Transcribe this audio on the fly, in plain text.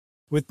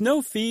With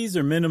no fees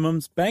or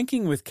minimums,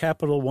 banking with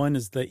Capital One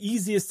is the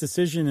easiest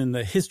decision in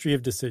the history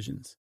of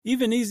decisions.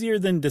 Even easier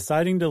than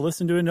deciding to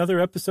listen to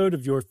another episode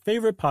of your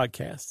favorite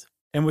podcast.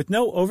 And with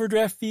no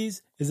overdraft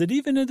fees, is it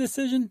even a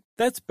decision?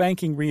 That's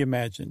banking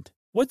reimagined.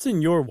 What's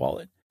in your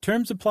wallet?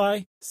 Terms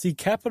apply. See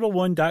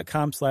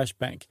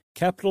CapitalOne.com/bank.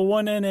 Capital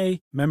One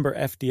N.A., member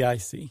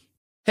FDIC.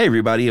 Hey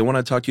everybody, I want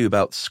to talk to you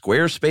about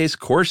Squarespace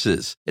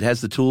Courses. It has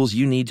the tools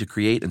you need to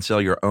create and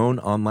sell your own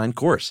online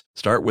course.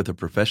 Start with a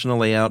professional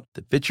layout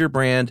that fits your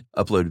brand,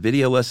 upload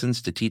video lessons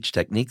to teach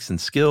techniques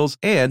and skills,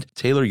 and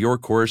tailor your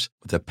course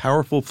with a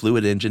powerful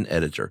Fluid Engine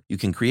editor. You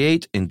can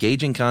create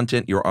engaging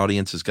content your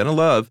audience is going to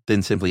love,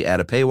 then simply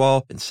add a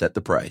paywall and set the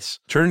price.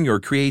 Turn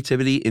your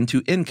creativity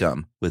into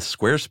income with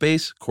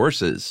Squarespace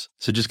Courses.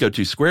 So just go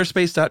to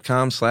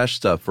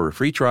squarespace.com/stuff for a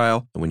free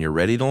trial. And when you're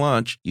ready to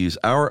launch, use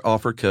our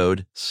offer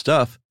code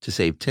STUFF to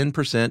save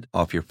 10%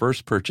 off your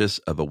first purchase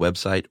of a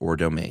website or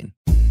domain.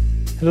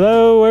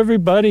 Hello,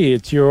 everybody.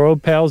 It's your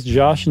old pals,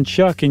 Josh and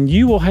Chuck, and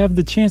you will have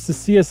the chance to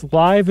see us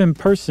live in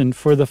person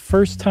for the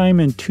first time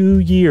in 2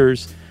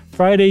 years,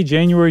 Friday,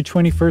 January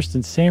 21st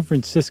in San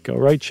Francisco.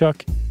 Right,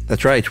 Chuck?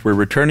 That's right. We're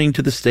returning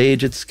to the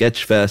stage at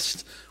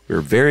Sketchfest.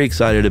 We're very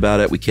excited about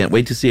it. We can't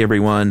wait to see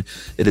everyone.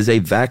 It is a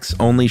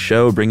Vax-only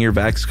show. Bring your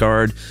Vax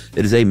card.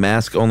 It is a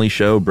mask-only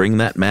show. Bring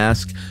that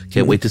mask.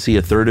 Can't wait to see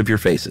a third of your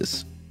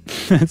faces.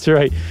 That's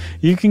right.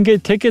 You can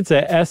get tickets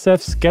at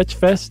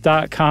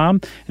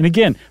sfsketchfest.com. And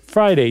again,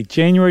 Friday,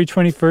 January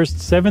 21st,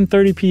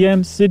 7:30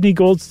 p.m., Sidney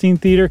Goldstein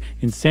Theater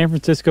in San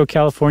Francisco,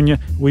 California.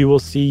 We will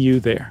see you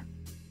there.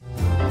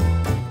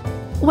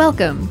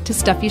 Welcome to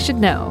Stuff You Should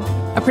Know,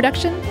 a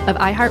production of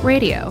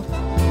iHeartRadio.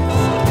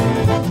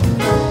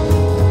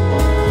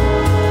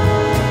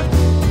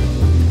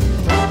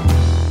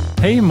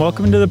 Hey, and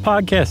welcome to the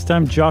podcast.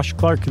 I'm Josh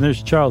Clark, and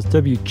there's Charles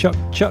W.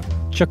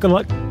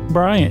 Chuck-a-Luck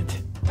Bryant.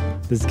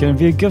 This is going to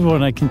be a good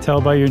one, I can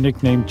tell by your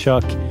nickname,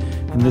 Chuck.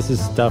 And this is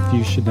Stuff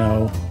You Should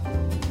Know,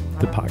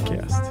 the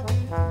podcast.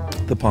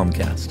 The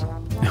Palmcast.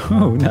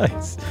 Oh,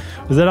 nice.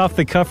 Was that off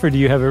the cuff, or do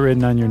you have it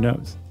written on your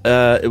nose?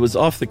 It was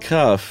off the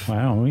cuff.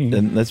 Wow.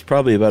 And that's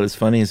probably about as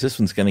funny as this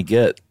one's going to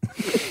get.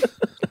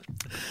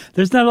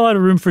 There's not a lot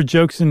of room for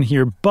jokes in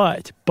here,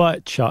 but,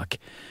 Chuck,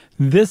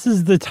 this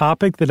is the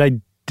topic that I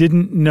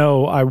didn't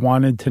know I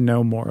wanted to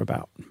know more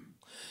about.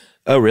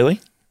 Oh, really?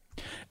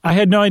 I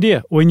had no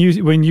idea. When you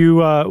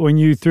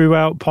threw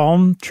out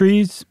palms,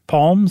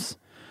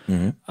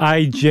 mm-hmm.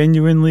 I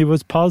genuinely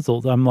was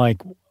puzzled. I'm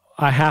like,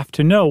 I have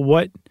to know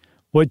what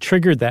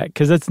triggered that,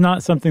 because that's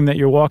not something that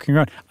you're walking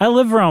around. I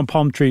live around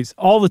palm trees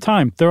all the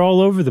time. They're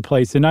all over the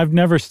place, and I've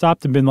never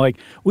stopped and been like,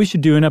 we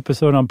should do an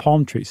episode on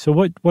palm trees. So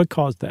what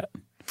caused that?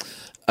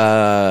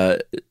 I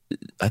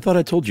thought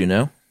I told you,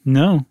 no?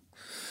 No.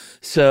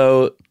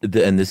 So,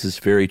 and this is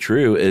very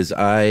true, is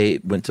I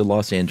went to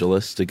Los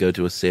Angeles to go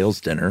to a sales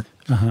dinner,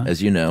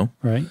 as you know.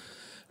 Right.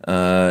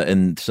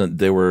 And so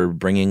they were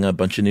bringing a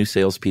bunch of new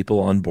salespeople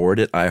on board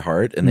at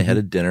iHeart, and they had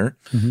a dinner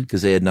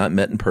because they had not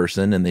met in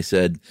person. And they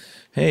said,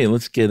 "Hey,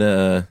 let's get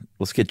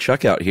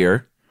Chuck out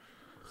here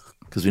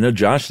because we know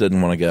Josh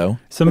didn't want to go."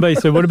 Somebody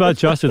said, "What about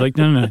Josh?" They're like,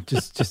 "No,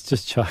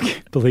 just Chuck.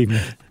 Believe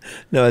me."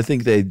 No, I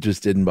think they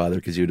just didn't bother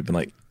because you would have been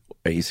like,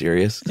 "Are you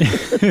serious?"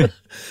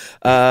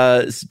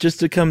 Just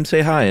to come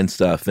say hi and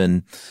stuff.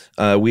 And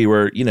we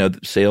were,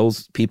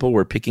 sales people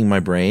were picking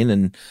my brain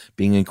and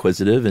being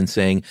inquisitive and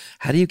saying,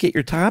 "How do you get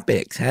your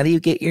topics? How do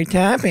you get your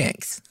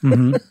topics?"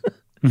 Mm-hmm.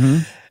 Mm-hmm.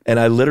 And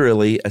I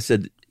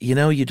said,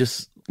 you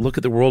just look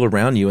at the world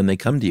around you and they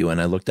come to you. And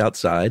I looked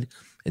outside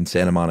in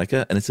Santa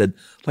Monica and it said,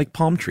 like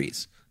palm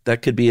trees.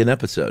 That could be an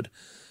episode.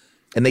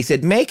 And they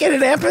said, make it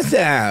an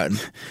episode.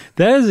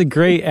 That is a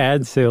great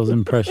ad sales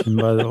impression,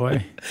 by the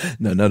way.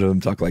 No, none of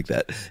them talk like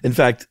that. In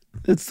fact,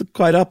 it's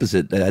quite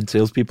opposite. Ad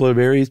salespeople are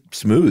very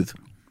smooth.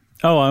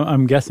 Oh,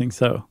 I'm guessing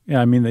so.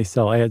 Yeah, I mean, they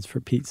sell ads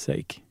for Pete's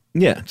sake.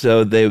 Yeah,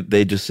 so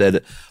they just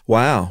said,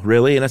 wow,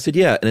 really? And I said,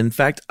 yeah. And in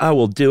fact, I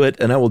will do it,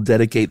 and I will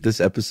dedicate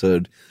this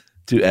episode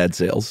to ad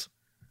sales.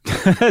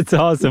 That's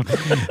awesome.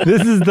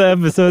 This is the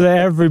episode that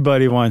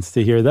everybody wants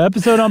to hear. The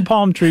episode on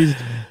palm trees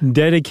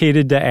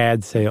dedicated to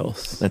ad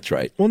sales. That's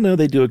right. Well, no,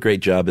 they do a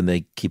great job, and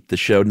they keep the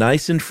show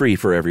nice and free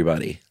for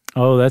everybody.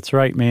 Oh, that's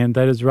right, man.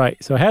 That is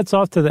right. So hats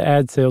off to the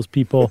ad sales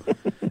people.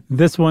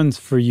 This one's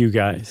for you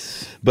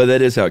guys. But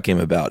that is how it came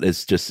about.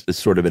 It's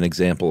sort of an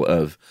example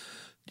of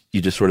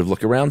you just sort of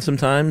look around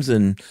sometimes.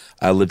 And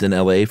I lived in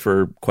L.A.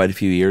 for quite a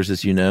few years,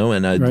 as you know,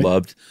 and I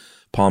loved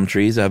palm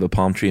trees. I have a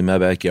palm tree in my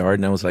backyard,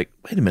 and I was like,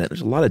 wait a minute, there's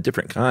a lot of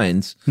different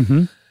kinds.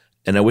 Mm-hmm.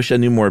 And I wish I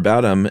knew more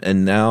about them.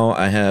 And now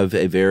I have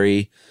a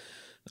very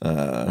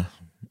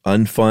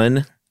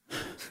unfun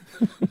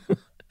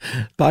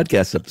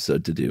podcast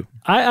episode to do.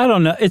 I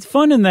don't know. It's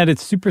fun in that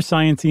it's super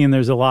sciencey and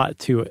there's a lot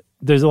to it.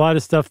 There's a lot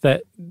of stuff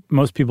that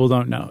most people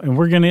don't know. And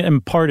we're going to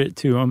impart it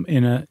to them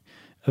in a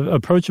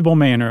approachable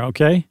manner,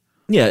 okay?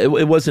 Yeah,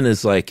 it wasn't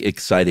as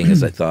exciting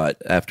as I thought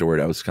afterward.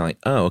 I was kind of like,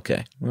 oh,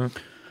 okay.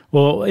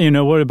 Well,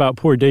 what about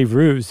poor Dave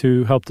Ruse,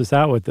 who helped us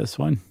out with this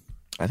one?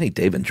 I think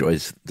Dave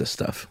enjoys this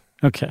stuff.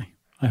 Okay,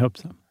 I hope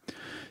so.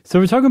 So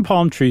we're talking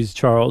palm trees,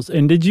 Charles.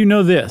 And did you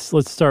know this?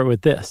 Let's start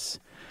with this.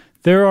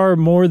 There are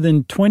more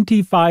than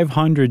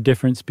 2,500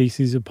 different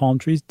species of palm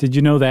trees. Did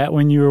you know that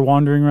when you were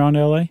wandering around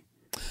LA?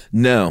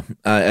 No,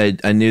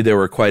 I knew there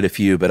were quite a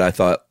few, but I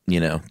thought,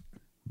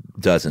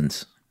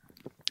 dozens.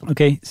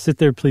 Okay, sit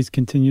there. Please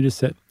continue to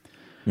sit.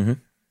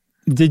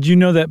 Mm-hmm. Did you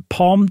know that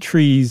palm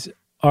trees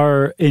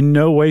are in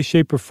no way,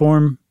 shape, or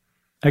form?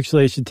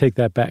 Actually, I should take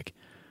that back.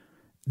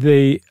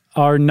 They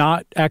are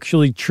not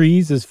actually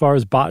trees as far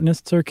as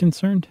botanists are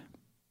concerned.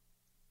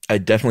 I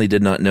definitely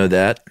did not know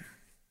that.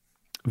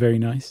 Very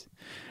nice.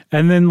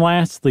 And then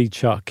lastly,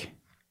 Chuck.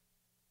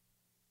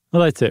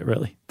 Well, that's it,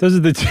 really. Those are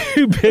the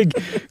two big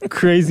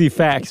crazy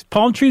facts.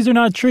 Palm trees are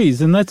not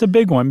trees, and that's a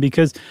big one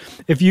because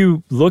if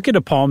you look at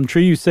a palm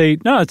tree, you say,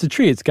 no, it's a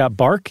tree. It's got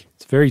bark.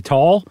 It's very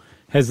tall,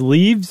 has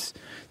leaves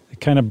that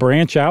kind of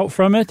branch out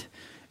from it.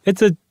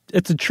 It's a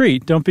tree.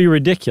 Don't be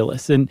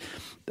ridiculous. And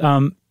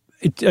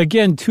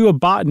again, to a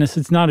botanist,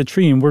 it's not a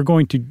tree, and we're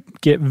going to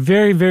get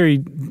very,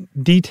 very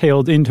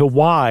detailed into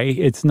why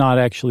it's not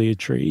actually a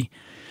tree.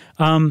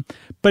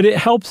 But it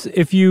helps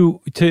if you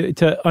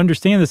to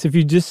understand this. If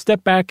you just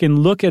step back and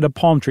look at a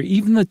palm tree,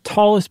 even the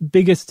tallest,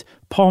 biggest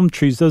palm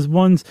trees, those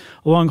ones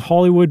along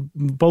Hollywood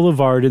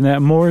Boulevard in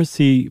that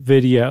Morrissey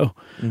video,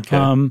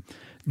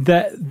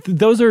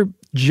 those are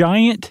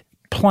giant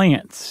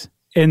plants,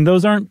 and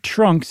those aren't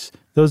trunks;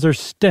 those are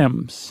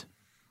stems.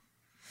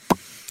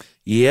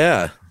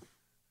 Yeah,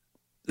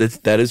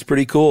 that is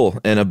pretty cool,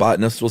 and a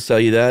botanist will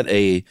tell you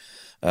that.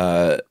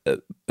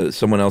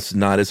 Someone else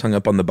not as hung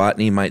up on the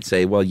botany might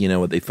say, well,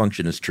 they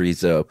function as trees,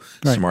 though,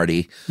 right.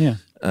 Smarty. Yeah.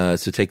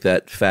 So take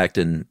that fact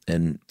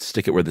and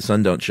stick it where the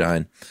sun don't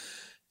shine.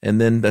 And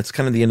then that's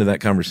kind of the end of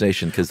that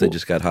conversation because they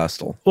just got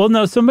hostile. Well,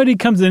 no, somebody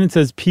comes in and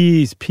says,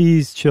 peas,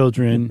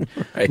 children.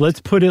 Right. Let's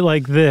put it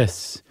like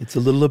this. It's a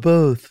little of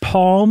both.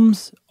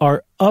 Palms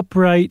are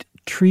upright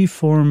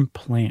tree-form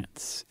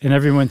plants. And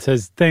everyone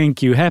says,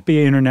 thank you.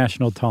 Happy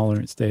International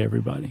Tolerance Day,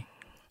 everybody.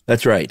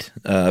 That's right.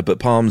 But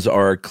palms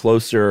are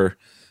closer,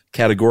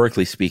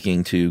 categorically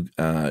speaking, to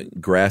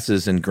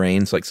grasses and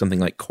grains, like something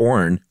like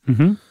corn,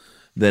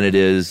 than it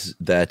is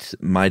that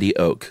mighty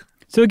oak.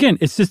 So again,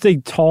 it's just a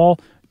tall,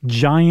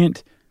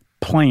 giant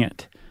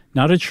plant,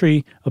 not a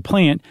tree, a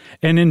plant.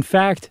 And in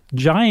fact,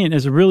 giant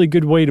is a really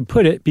good way to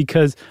put it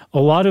because a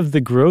lot of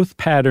the growth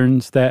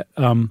patterns that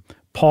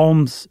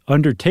palms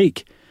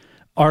undertake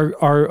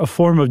are a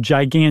form of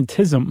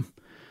gigantism.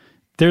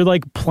 They're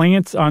like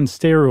plants on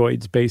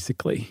steroids,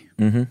 basically.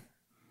 Mm-hmm.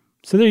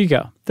 So there you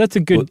go. That's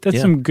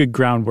some good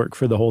groundwork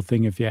for the whole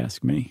thing, if you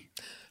ask me.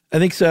 I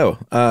think so.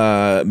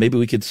 Maybe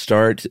we could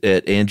start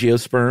at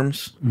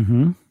angiosperms.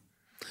 Mm-hmm.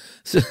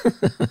 So,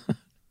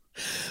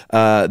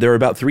 there are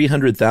about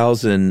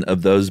 300,000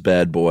 of those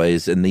bad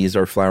boys, and these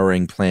are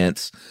flowering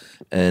plants.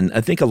 And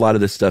I think a lot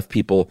of this stuff,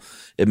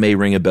 it may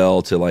ring a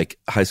bell to like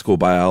high school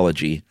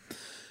biology.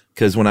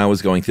 Because when I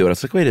was going through it, I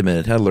was like, wait a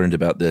minute, I learned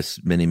about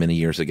this many, many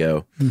years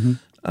ago. Mm-hmm.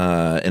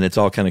 And it's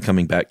all kind of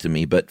coming back to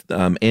me. But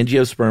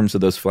angiosperms are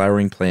those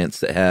flowering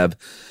plants that have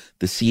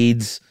the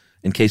seeds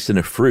encased in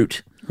a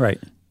fruit. Right.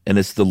 And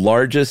it's the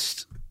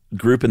largest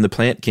group in the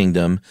plant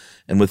kingdom.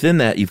 And within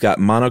that, you've got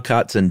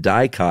monocots and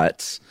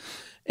dicots.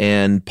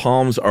 And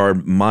palms are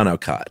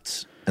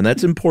monocots. And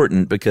that's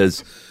important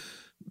because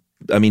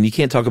you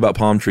can't talk about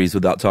palm trees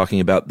without talking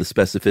about the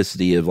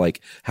specificity of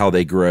like how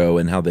they grow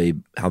and how they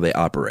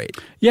operate.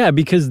 Yeah,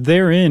 because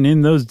therein,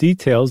 in those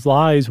details,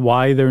 lies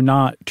why they're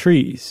not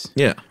trees.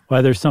 Yeah.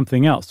 Why they're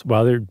something else.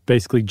 Why they're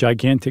basically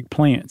gigantic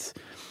plants.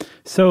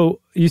 So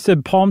you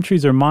said palm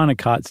trees are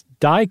monocots.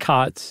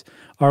 Dicots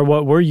are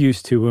what we're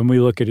used to when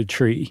we look at a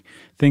tree.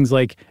 Things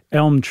like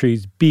elm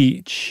trees,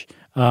 beech,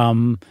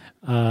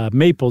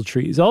 maple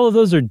trees. All of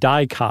those are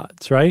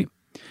dicots, right?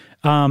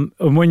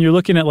 When you're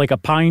looking at like a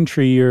pine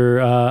tree or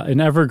an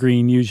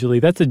evergreen, usually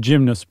that's a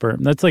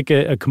gymnosperm. That's like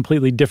a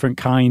completely different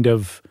kind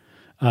of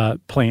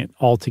plant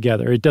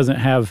altogether. It doesn't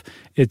have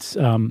its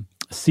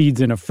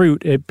seeds in a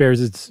fruit. It bears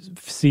its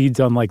seeds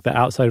on like the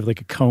outside of like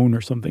a cone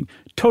or something.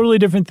 Totally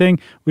different thing.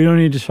 We don't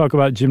need to talk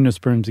about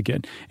gymnosperms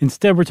again.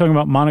 Instead, we're talking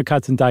about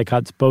monocots and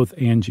dicots, both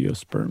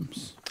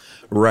angiosperms.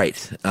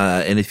 Right.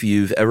 And if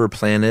you've ever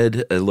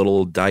planted a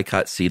little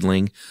dicot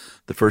seedling,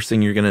 the first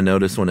thing you're going to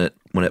notice when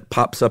it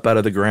pops up out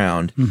of the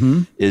ground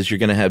is you're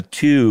going to have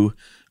two,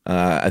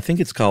 I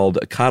think it's called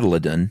a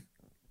cotyledon.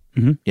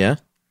 Mm-hmm. Yeah?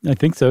 I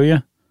think so,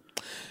 yeah.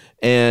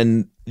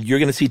 And you're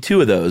going to see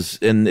two of those.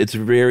 And it's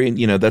very,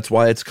 that's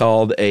why it's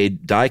called a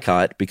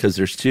dicot, because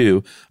there's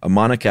two. A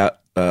monocot,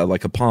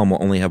 like a palm,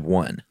 will only have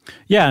one.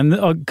 Yeah, and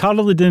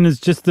cotyledon is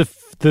just the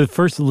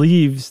first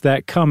leaves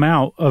that come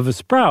out of a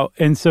sprout.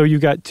 And so you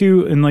got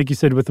two, and like you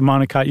said, with the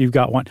monocot, you've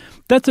got one.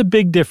 That's a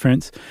big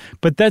difference,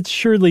 but that's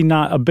surely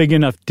not a big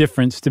enough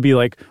difference to be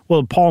like,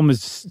 well, a palm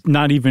is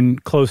not even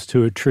close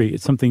to a tree.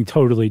 It's something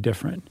totally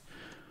different.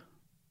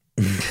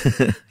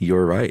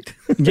 You're right.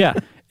 Yeah,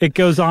 it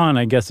goes on,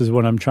 I guess, is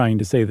what I'm trying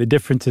to say. The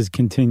differences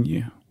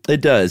continue.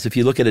 It does. If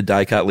you look at a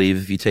dicot leaf,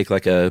 if you take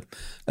like a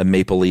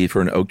maple leaf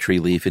or an oak tree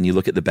leaf and you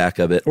look at the back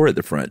of it, or at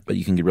the front, but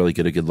you can really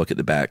get a good look at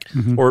the back,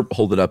 or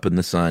hold it up in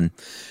the sun,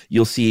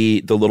 you'll see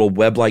the little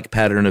web-like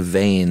pattern of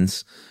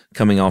veins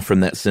coming off from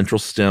that central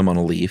stem on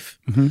a leaf.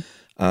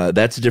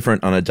 That's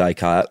different on a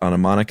dicot. On a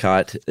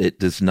monocot, it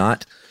does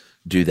not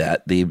do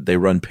that. They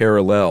run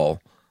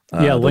parallel.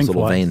 Those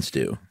little veins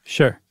do.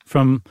 Sure.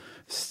 From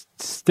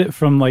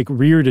like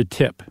rear to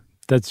tip,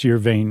 that's your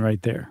vein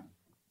right there.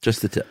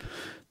 Just the tip.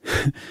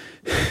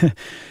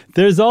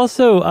 There's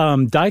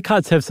also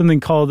dicots have something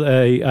called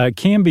a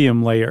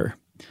cambium layer,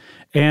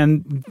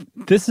 and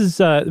this is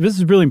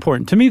really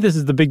important to me. This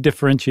is the big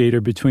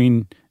differentiator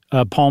between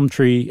a palm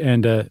tree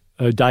and a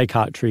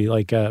dicot tree,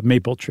 like a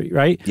maple tree,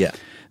 right? Yeah.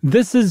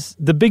 This is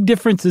the big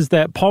difference is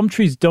that palm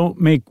trees don't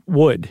make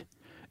wood.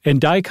 And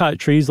dicot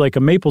trees, like a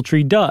maple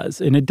tree,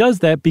 does. And it does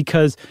that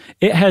because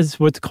it has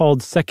what's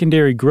called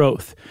secondary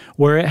growth,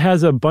 where it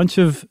has a bunch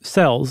of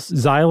cells,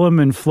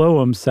 xylem and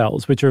phloem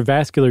cells, which are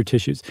vascular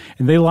tissues.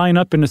 And they line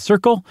up in a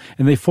circle,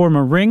 and they form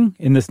a ring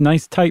in this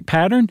nice tight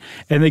pattern,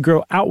 and they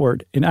grow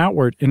outward and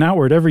outward and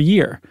outward every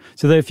year.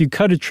 So that if you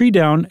cut a tree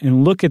down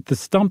and look at the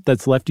stump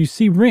that's left, you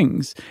see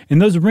rings. And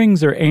those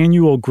rings are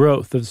annual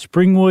growth of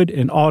spring wood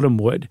and autumn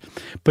wood.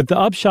 But the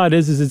upshot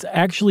is it's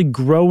actually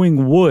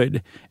growing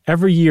wood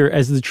every year.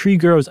 As the tree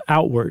grows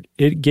outward,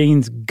 it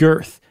gains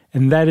girth,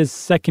 and that is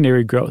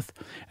secondary growth.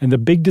 And the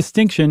big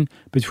distinction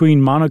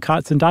between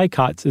monocots and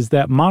dicots is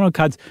that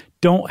monocots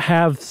don't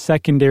have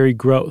secondary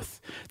growth.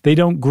 They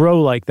don't grow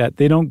like that.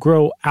 They don't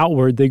grow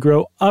outward. They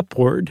grow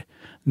upward.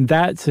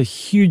 That's a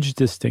huge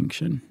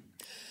distinction.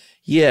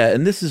 Yeah,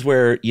 and this is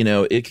where,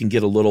 it can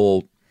get a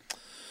little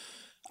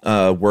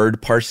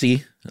word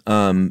parsy.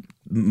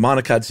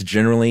 Monocots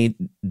generally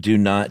do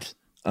not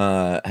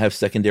have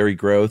secondary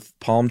growth.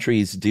 Palm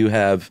trees do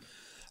have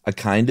a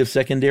kind of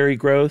secondary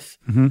growth,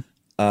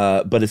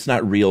 but it's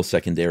not real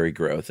secondary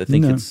growth. I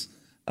think it's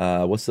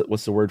what's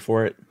the word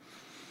for it?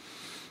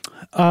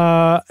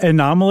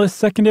 Anomalous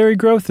secondary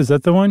growth, is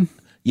that the one?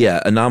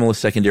 Yeah, anomalous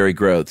secondary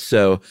growth.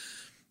 So,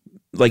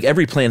 like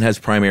every plant has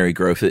primary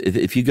growth.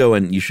 If you go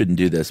and you shouldn't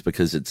do this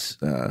because it's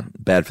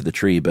bad for the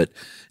tree, but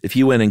if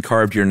you went and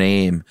carved your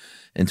name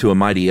into a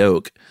mighty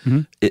oak,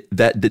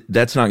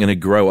 that's not going to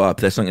grow up.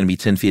 That's not going to be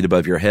 10 feet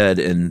above your head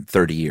in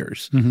 30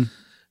 years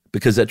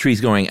because that tree's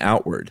going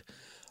outward.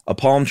 A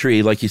palm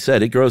tree, like you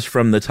said, it grows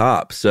from the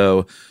top.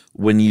 So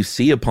when you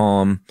see a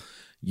palm,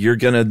 you're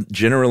going to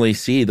generally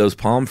see those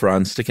palm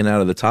fronds sticking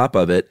out of the top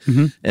of it.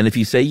 And if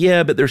you say,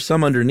 yeah, but there's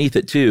some underneath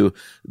it too,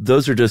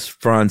 those are just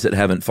fronds that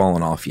haven't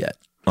fallen off yet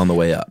on the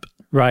way up.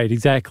 Right,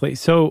 exactly.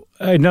 So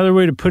another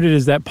way to put it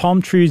is that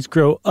palm trees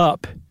grow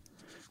up.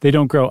 They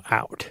don't grow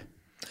out.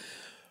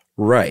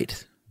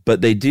 Right.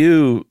 But they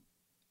do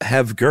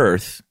have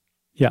girth.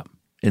 Yeah.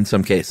 In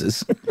some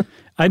cases.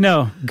 I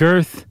know.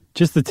 Girth,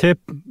 just the tip,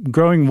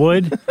 growing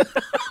wood.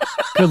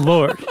 Good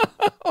Lord.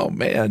 Oh,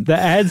 man. The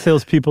ad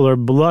sales people are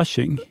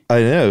blushing.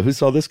 I know. Who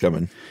saw this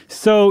coming?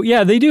 So,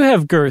 yeah, they do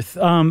have girth,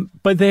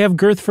 but they have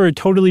girth for a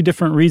totally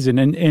different reason.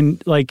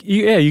 And like,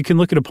 you can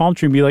look at a palm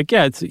tree and be like,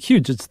 yeah, it's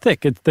huge, it's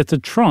thick, that's a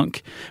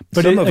trunk.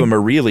 But some of them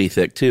are really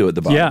thick, too, at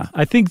the bottom. Yeah,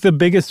 I think the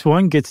biggest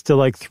one gets to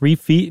like 3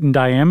 feet in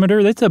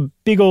diameter. That's a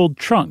big old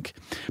trunk.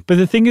 But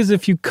the thing is,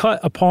 if you cut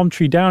a palm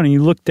tree down and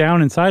you look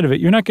down inside of it,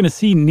 you're not going to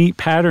see neat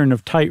pattern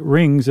of tight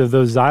rings of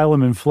those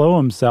xylem and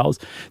phloem cells.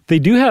 They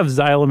do have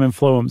xylem and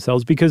phloem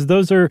cells because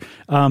those are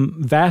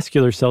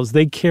vascular cells.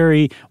 They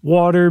carry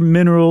water,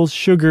 minerals,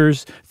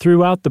 sugars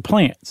throughout the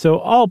plant. So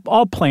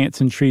all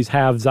plants and trees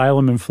have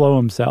xylem and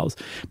phloem cells.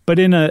 But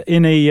in a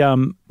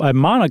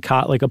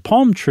monocot, like a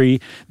palm tree,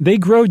 they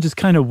grow just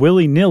kind of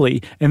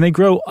willy-nilly, and they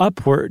grow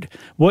upward.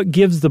 What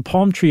gives the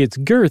palm tree its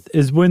girth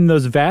is when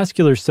those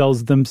vascular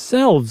cells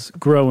themselves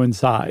grow in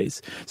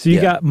size. So you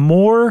got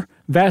more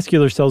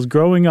vascular cells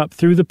growing up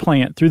through the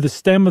plant, through the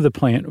stem of the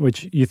plant,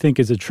 which you think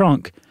is a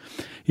trunk.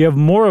 You have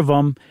more of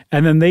them,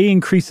 and then they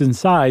increase in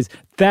size.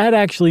 That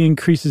actually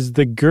increases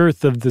the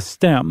girth of the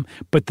stem,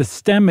 but the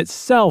stem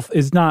itself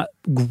is not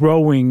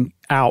growing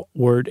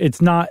outward. It's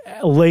not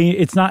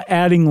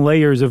adding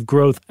layers of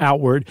growth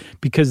outward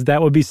because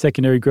that would be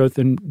secondary growth,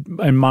 and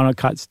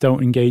monocots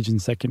don't engage in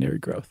secondary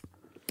growth.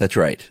 That's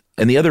right.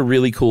 And the other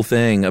really cool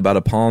thing about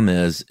a palm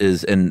is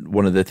and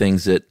one of the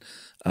things that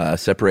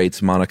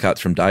separates monocots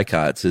from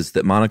dicots is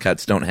that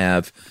monocots don't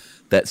have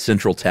that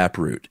central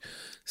taproot.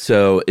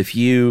 So if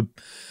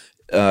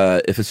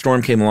a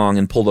storm came along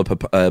and pulled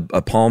up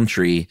a palm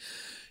tree,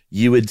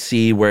 you would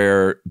see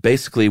where I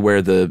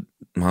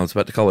was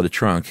about to call it a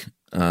trunk.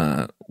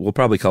 We'll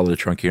probably call it a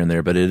trunk here and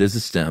there, but it is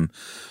a stem.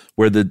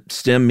 Where the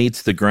stem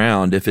meets the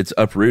ground, if it's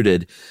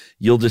uprooted,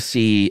 you'll just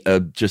see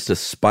just a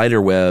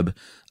spider web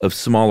of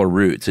smaller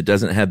roots. It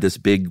doesn't have this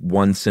big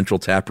one central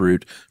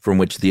taproot from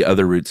which the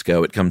other roots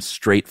go. It comes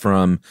straight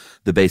from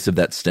the base of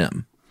that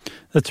stem.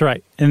 That's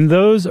right. And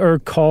those are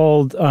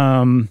called,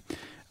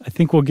 I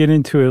think we'll get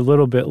into it a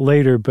little bit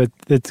later, but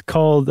it's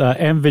called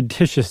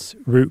adventitious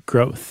root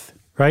growth,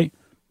 right?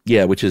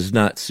 Yeah, which is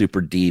not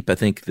super deep. I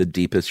think the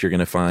deepest you're going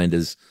to find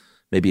is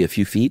maybe a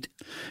few feet.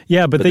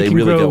 Yeah, but they can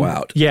really grow, go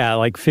out. Yeah,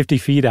 like 50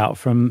 feet out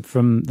from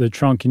the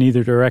trunk in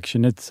either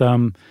direction.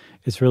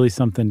 It's really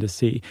something to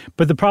see.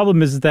 But the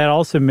problem is that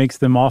also makes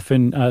them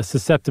often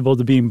susceptible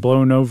to being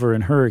blown over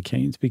in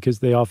hurricanes because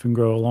they often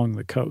grow along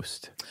the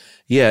coast.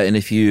 Yeah, and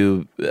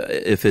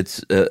if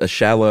it's a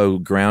shallow,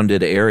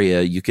 grounded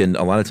area,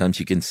 a lot of times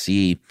you can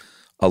see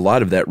a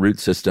lot of that root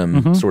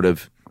system sort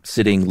of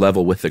sitting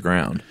level with the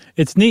ground.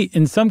 It's neat.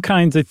 In some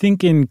kinds, I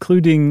think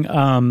including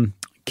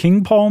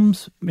king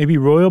palms, maybe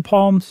royal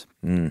palms.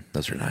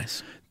 Those are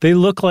nice. They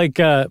look like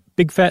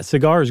big fat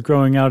cigars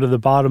growing out of the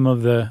bottom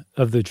of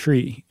the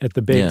tree at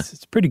the base. Yeah.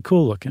 It's pretty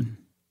cool looking.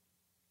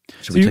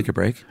 Should we take a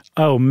break?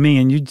 Oh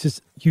man, you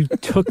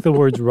took the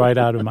words right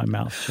out of my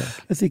mouth,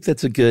 Chuck. I think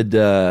that's a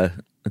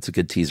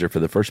good teaser for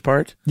the first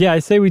part. Yeah, I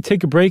say we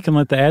take a break and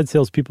let the ad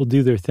sales people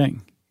do their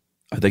thing.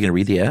 Are they going to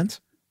read the ads?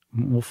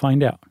 We'll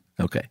find out.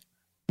 Okay.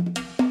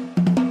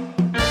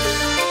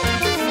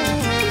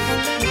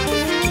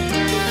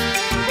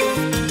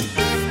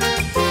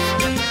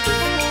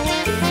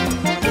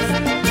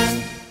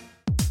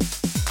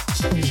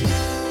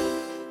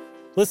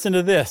 Listen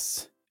to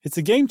this. It's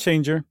a game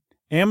changer.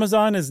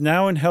 Amazon is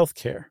now in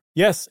healthcare.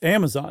 Yes,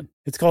 Amazon.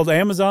 It's called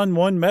Amazon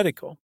One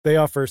Medical. They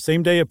offer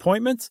same-day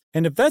appointments,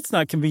 and if that's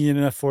not convenient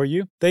enough for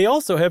you, they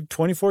also have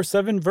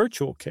 24/7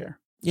 virtual care.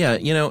 Yeah,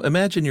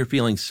 imagine you're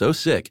feeling so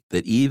sick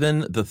that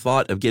even the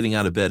thought of getting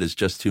out of bed is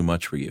just too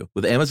much for you.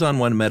 With Amazon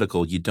One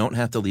Medical, you don't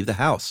have to leave the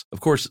house.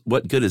 Of course,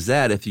 what good is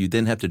that if you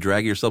then have to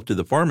drag yourself to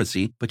the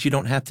pharmacy, but you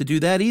don't have to do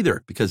that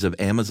either because of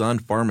Amazon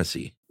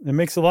Pharmacy. It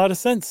makes a lot of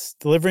sense.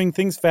 Delivering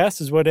things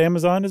fast is what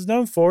Amazon is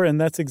known for, and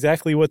that's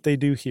exactly what they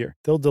do here.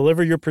 They'll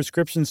deliver your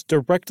prescriptions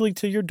directly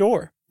to your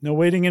door. No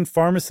waiting in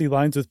pharmacy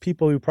lines with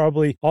people who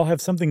probably all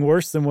have something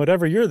worse than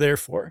whatever you're there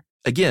for.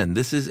 Again,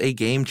 this is a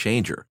game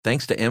changer.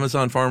 Thanks to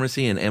Amazon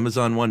Pharmacy and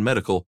Amazon One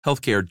Medical,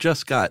 healthcare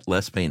just got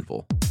less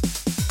painful.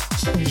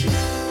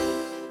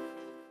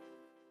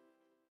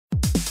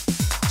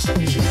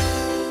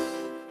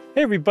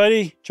 Hey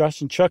everybody,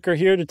 Josh and Chuck are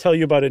here to tell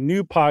you about a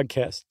new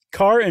podcast,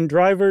 Car and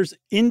Driver's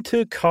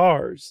Into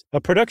Cars, a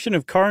production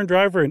of Car and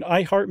Driver and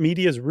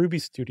iHeartMedia's Ruby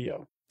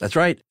Studio. That's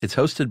right. It's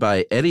hosted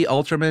by Eddie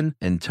Alterman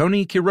and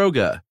Tony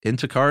Quiroga.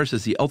 Into Cars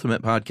is the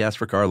ultimate podcast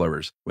for car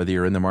lovers. Whether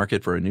you're in the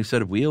market for a new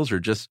set of wheels or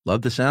just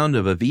love the sound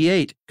of a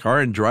V8, Car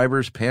and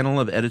Driver's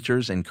panel of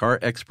editors and car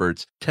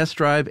experts test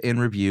drive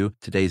and review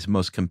today's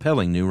most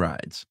compelling new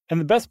rides. And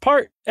the best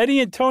part,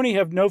 Eddie and Tony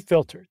have no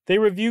filter. They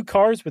review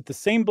cars with the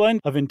same blend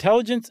of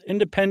intelligence,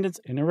 independence,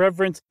 and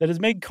irreverence that has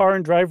made Car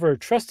and Driver a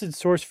trusted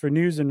source for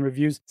news and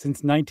reviews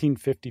since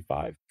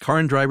 1955. Car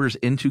and Driver's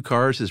Into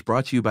Cars is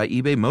brought to you by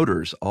eBay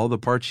Motors. All the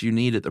parts you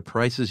need at the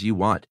prices you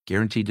want,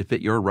 guaranteed to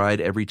fit your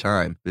ride every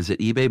time. Visit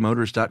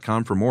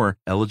ebaymotors.com for more.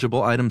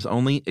 Eligible items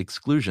only.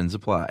 Exclusions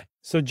apply.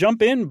 So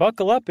jump in,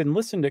 buckle up, and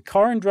listen to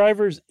Car and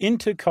Driver's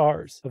Into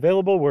Cars,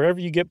 available wherever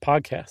you get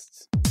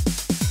podcasts.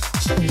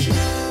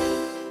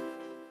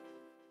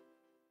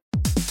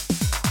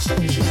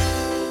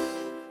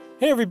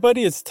 Hey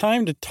everybody, it's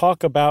time to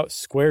talk about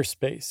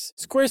Squarespace.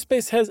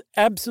 Squarespace has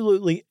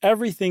absolutely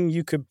everything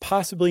you could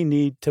possibly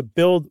need to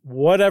build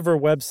whatever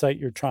website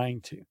you're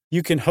trying to.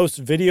 You can host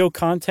video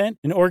content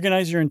and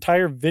organize your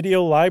entire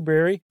video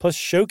library, plus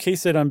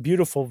showcase it on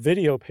beautiful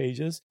video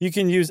pages. You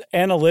can use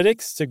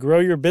analytics to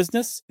grow your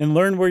business and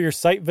learn where your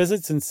site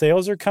visits and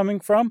sales are coming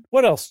from.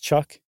 What else,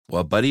 Chuck?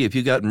 Well, buddy, if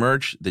you got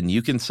merch, then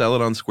you can sell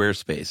it on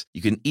Squarespace.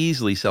 You can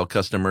easily sell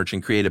custom merch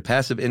and create a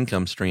passive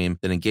income stream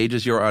that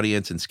engages your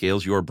audience and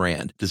scales your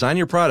brand. Design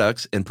your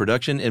products, and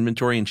production,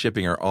 inventory, and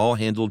shipping are all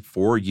handled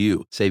for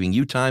you, saving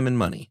you time and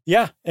money.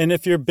 Yeah, and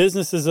if your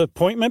business is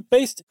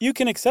appointment-based, you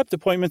can accept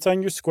appointments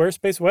on your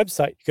Squarespace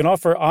website. You can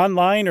offer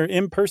online or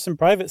in-person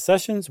private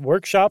sessions,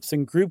 workshops,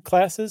 and group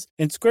classes,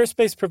 and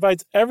Squarespace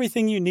provides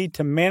everything you need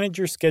to manage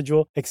your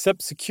schedule,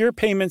 accept secure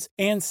payments,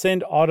 and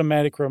send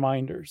automatic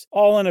reminders,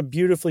 all on a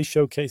beautifully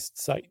showcased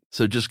site.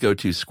 So just go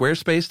to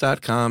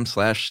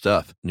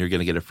squarespace.com/stuff and you're going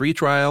to get a free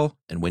trial.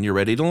 And when you're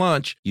ready to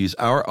launch, use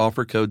our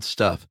offer code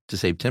STUFF to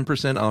save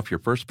 10% off your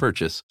first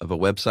purchase of a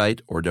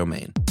website or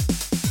domain.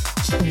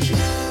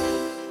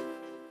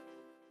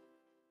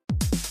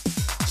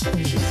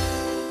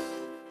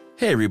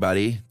 Hey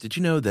everybody, did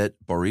you know that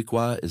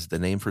Boricua is the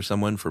name for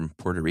someone from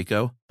Puerto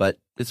Rico? But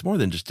it's more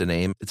than just a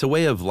name. It's a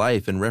way of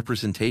life and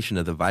representation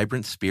of the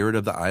vibrant spirit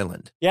of the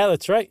island. Yeah,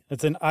 that's right.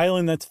 It's an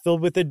island that's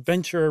filled with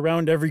adventure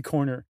around every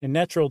corner and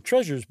natural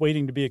treasures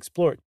waiting to be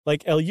explored,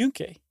 like El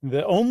Yunque,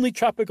 the only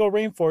tropical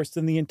rainforest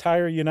in the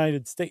entire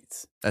United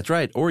States. That's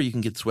right. Or you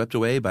can get swept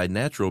away by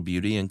natural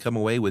beauty and come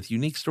away with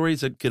unique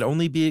stories that could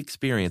only be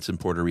experienced in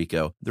Puerto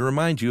Rico that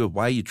remind you of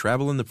why you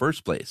travel in the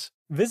first place.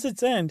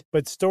 Visits end,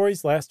 but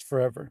stories last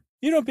forever.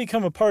 You don't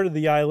become a part of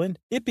the island,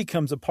 it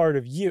becomes a part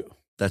of you.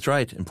 That's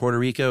right. In Puerto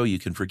Rico, you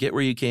can forget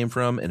where you came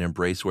from and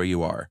embrace where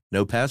you are.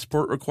 No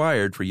passport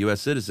required for U.S.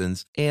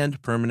 citizens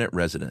and permanent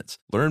residents.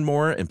 Learn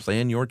more and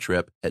plan your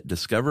trip at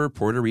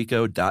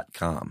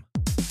discoverpuertorico.com.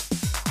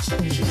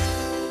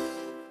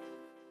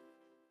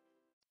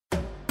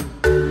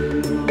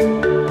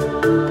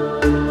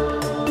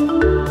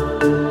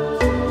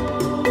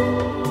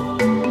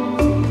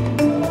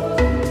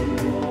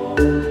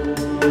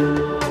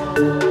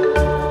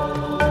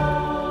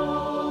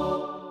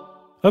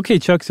 Okay,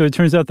 Chuck, so it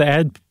turns out the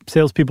ad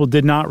salespeople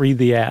did not read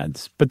the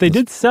ads, but they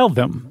did sell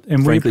them,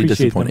 and we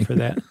appreciate them for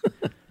that.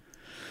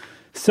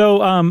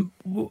 So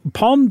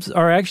palms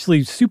are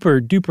actually super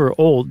duper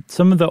old.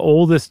 Some of the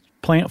oldest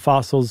plant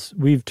fossils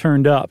we've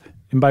turned up,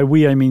 and by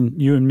we I mean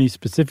you and me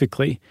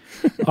specifically,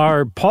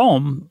 are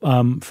palm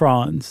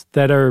fronds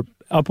that are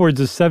upwards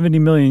of 70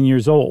 million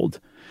years old.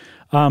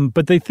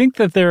 But they think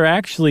that they're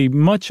actually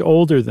much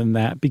older than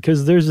that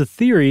because there's a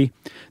theory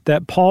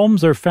that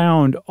palms are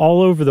found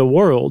all over the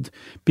world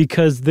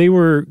because they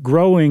were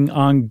growing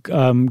on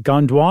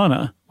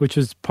Gondwana, which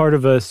is part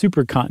of a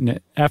supercontinent.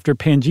 After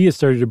Pangaea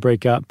started to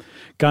break up,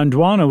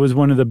 Gondwana was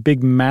one of the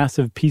big,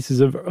 massive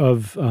pieces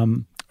of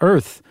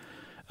Earth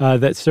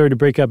that started to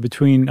break up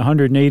between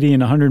 180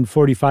 and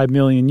 145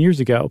 million years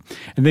ago.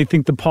 And they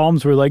think the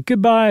palms were like,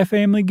 goodbye,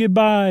 family,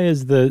 goodbye,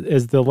 as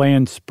the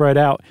land spread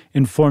out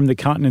and formed the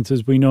continents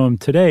as we know them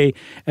today,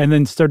 and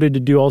then started to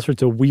do all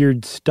sorts of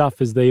weird stuff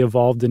as they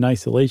evolved in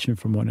isolation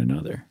from one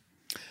another.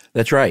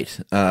 That's right.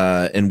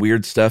 And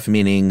weird stuff,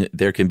 meaning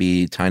there can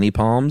be tiny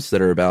palms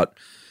that are about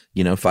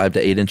 5 to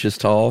 8 inches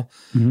tall.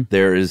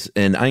 Mm-hmm.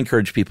 And I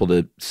encourage people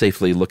to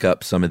safely look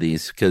up some of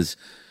these because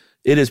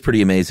it is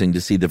pretty amazing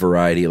to see the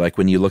variety. Like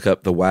when you look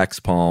up the wax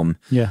palm,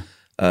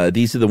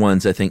 these are the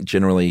ones I think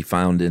generally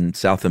found in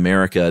South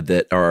America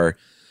that are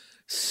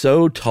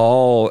so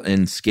tall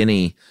and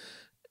skinny.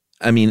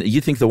 I mean,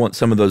 you think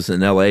some of those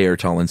in LA are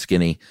tall and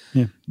skinny.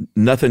 Yeah.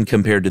 Nothing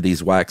compared to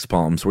these wax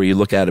palms where you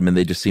look at them and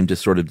they just seem to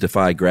sort of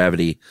defy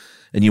gravity.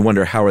 And you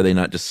wonder, how are they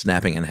not just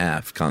snapping in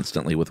half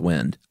constantly with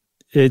wind?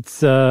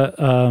 It's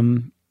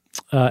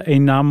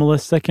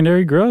anomalous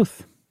secondary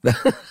growth.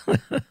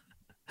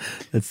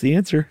 That's the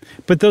answer.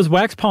 But those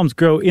wax palms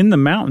grow in the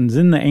mountains,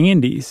 in the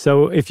Andes.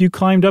 So if you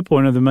climbed up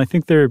one of them, I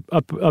think they're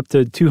up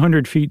to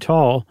 200 feet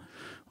tall,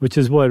 which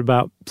is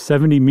about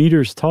 70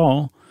 meters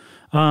tall.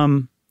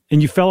 And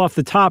you fell off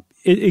the top,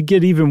 it'd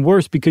get even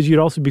worse because you'd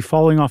also be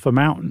falling off a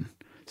mountain.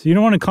 So you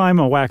don't want to climb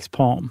a wax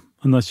palm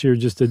unless you're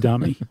just a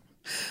dummy.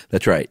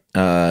 That's right.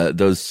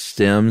 Those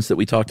stems that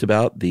we talked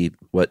about,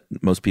 what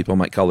most people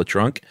might call a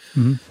trunk,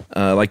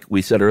 like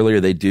we said earlier,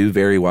 they do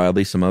vary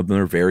wildly. Some of them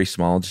are very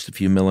small, just a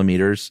few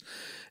millimeters.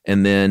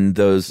 And then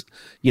those,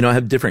 I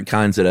have different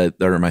kinds that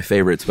are my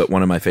favorites, but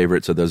one of my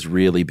favorites are those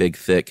really big,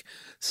 thick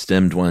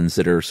stemmed ones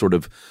that are sort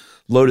of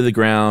low to the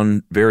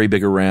ground, very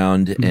big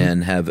around,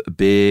 and have a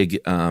big,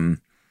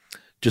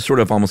 just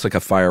sort of almost like a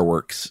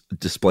fireworks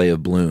display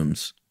of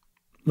blooms.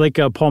 Like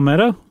a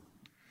palmetto?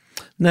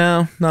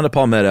 No, not a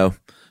palmetto.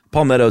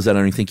 Palmettos, I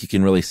don't even think you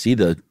can really see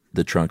the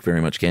trunk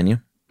very much, can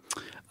you?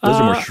 Those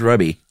are more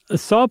shrubby. A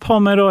saw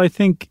palmetto, I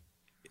think,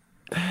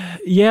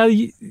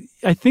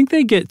 I think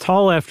they get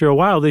tall after a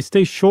while. They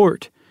stay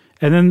short,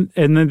 and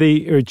then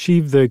they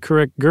achieve the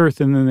correct girth,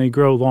 and then they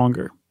grow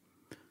longer.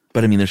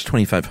 But I mean, there's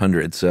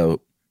 2,500,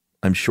 so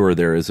I'm sure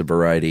there is a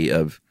variety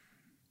of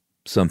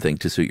something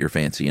to suit your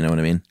fancy. You know what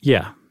I mean?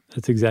 Yeah.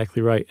 That's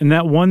exactly right. And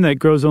that one that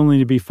grows only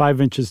to be 5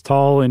 inches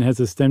tall and has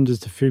a stem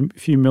just a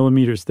few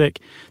millimeters thick,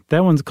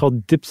 that one's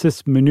called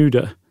Dipsis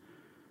minuta,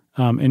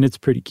 and it's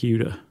pretty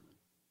cute. That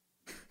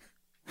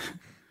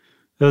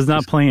was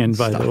not planned,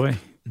 by the way.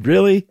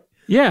 Really?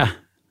 Yeah.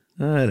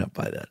 I don't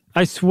buy that.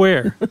 I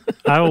swear.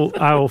 I will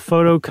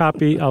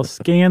photocopy, I'll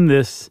scan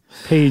this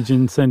page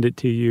and send it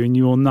to you, and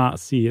you will not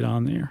see it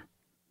on there.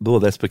 Well,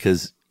 that's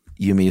because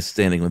Yumi is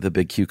standing with a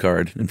big cue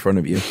card in front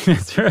of you.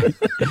 That's right.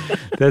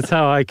 That's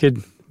how I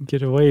could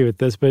get away with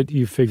this, but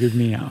you figured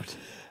me out.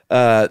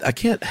 I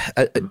can't.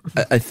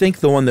 I think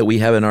the one that we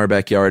have in our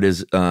backyard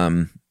is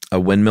a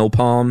windmill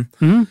palm,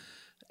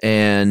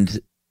 and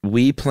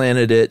we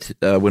planted it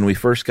when we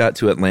first got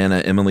to Atlanta.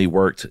 Emily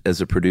worked as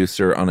a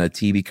producer on a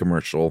TV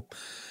commercial,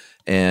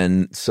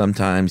 and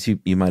sometimes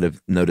you might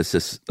have noticed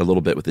this a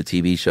little bit with the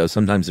TV show.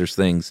 Sometimes there's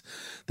things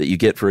that you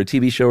get for a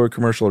TV show or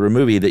commercial or a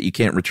movie that you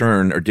can't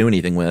return or do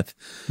anything with.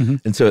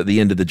 And so at the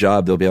end of the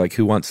job, they'll be like,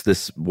 who wants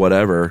this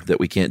whatever that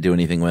we can't do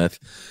anything with?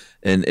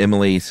 And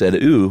Emily said,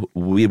 ooh,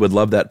 we would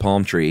love that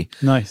palm tree.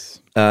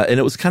 Nice. And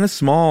it was kind of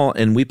small,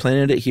 and we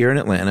planted it here in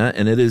Atlanta,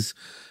 and it is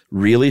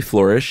really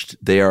flourished.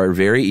 They are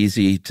very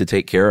easy to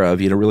take care of.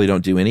 You really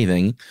don't do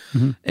anything.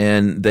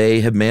 And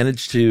they have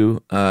managed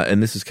to,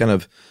 and this is kind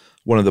of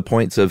one of the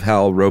points of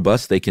how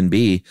robust they can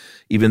be,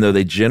 even though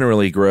they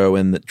generally grow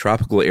in the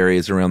tropical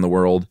areas around the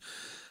world.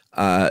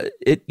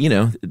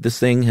 This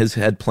thing has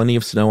had plenty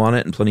of snow on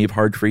it and plenty of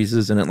hard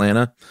freezes in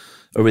Atlanta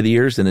over the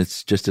years, and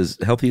it's just as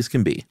healthy as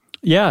can be.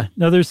 Yeah.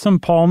 Now, there's some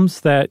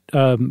palms that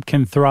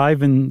can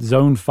thrive in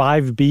Zone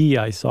 5B,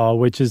 I saw,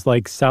 which is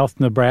like South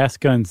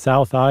Nebraska and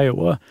South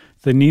Iowa.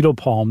 The needle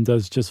palm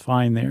does just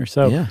fine there.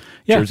 So, yeah.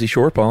 Jersey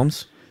Shore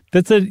palms.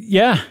 It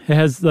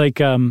has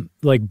like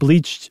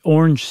bleached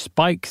orange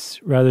spikes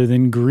rather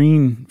than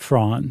green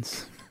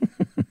fronds.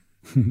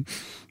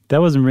 That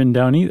wasn't written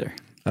down either.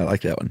 I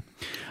like that one.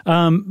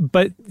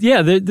 But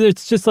yeah,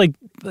 it's just like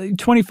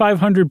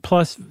 2,500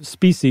 plus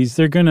species.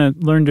 They're going to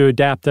learn to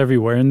adapt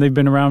everywhere, and they've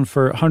been around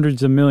for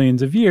hundreds of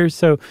millions of years.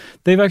 So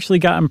they've actually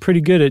gotten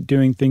pretty good at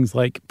doing things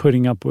like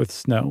putting up with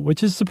snow,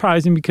 which is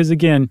surprising because,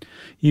 again,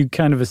 you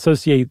kind of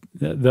associate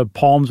the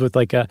palms with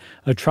like a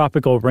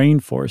tropical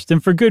rainforest,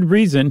 and for good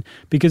reason,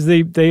 because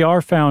they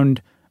are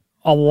found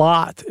a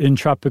lot in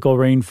tropical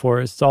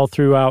rainforests all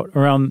throughout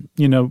around,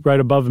 right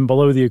above and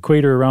below the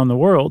equator around the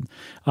world.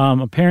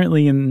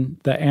 Apparently in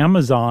the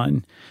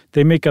Amazon,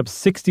 they make up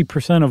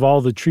 60% of all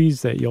the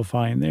trees that you'll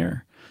find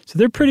there. So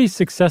they're pretty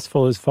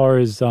successful as far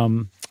as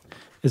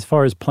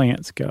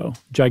plants go,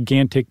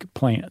 gigantic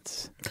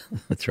plants.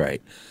 That's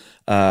right.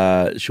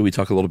 Should we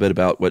talk a little bit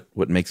about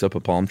what makes up a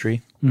palm tree?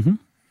 Mm-hmm.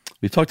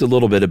 We've talked a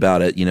little bit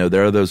about it.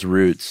 There are those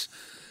roots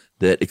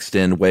that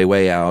extend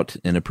way out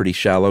in a pretty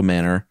shallow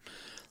manner.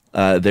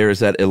 There's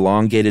that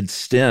elongated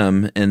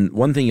stem. And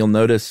one thing you'll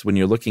notice when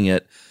you're looking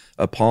at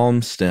a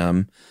palm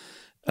stem,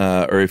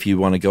 or if you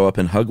want to go up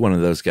and hug one of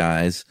those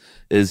guys,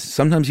 is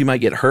sometimes you might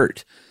get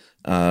hurt.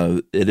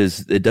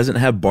 It doesn't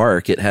have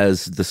bark. It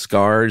has the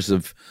scars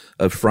of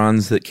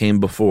fronds that came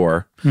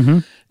before. Mm-hmm.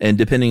 And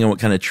depending on what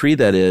kind of tree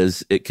that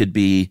is, it can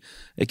be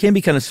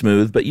kind of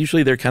smooth, but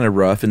usually they're kind of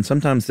rough. And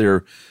sometimes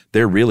they're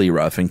really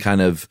rough and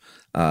kind of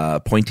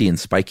pointy and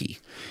spiky.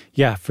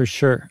 Yeah, for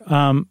sure.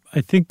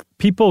 I think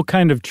people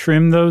kind of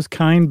trim those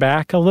kind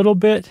back a little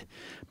bit,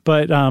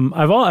 but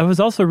I was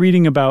also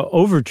reading about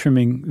over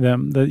trimming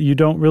them, that you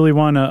don't really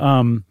want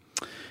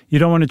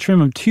to trim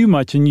them too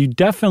much, and you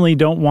definitely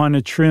don't want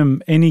to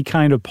trim any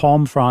kind of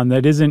palm frond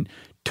that isn't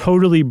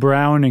totally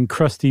brown and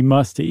crusty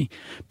musty,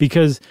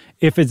 because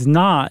if it's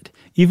not,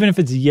 even if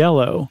it's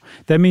yellow,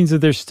 that means that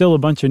there's still a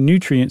bunch of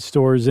nutrient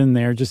stores in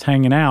there just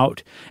hanging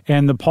out,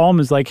 and the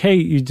palm is like, hey,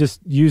 you just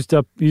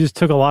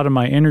took a lot of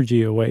my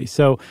energy away.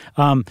 So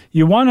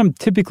you want them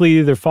typically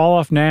either fall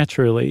off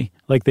naturally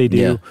like they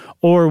do,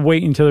 or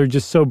wait until they're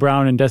just so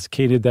brown and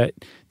desiccated that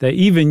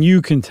even you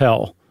can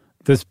tell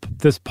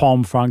this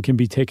palm frond can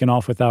be taken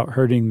off without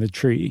hurting the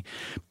tree.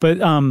 But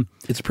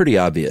it's pretty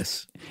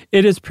obvious.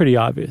 It is pretty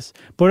obvious.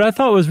 But what I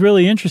thought was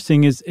really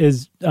interesting is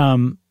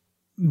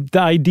the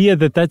idea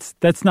that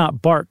that's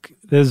not bark.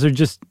 Those are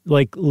just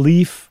like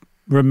leaf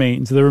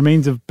remains, the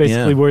remains of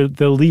basically where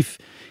the leaf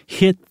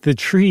hit the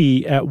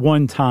tree at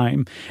one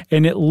time.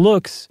 And it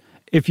looks,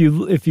 if you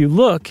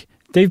look,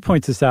 Dave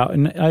points this out,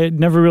 and I had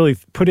never really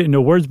put it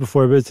into words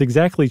before, but it's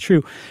exactly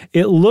true.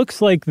 It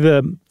looks like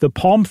the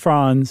palm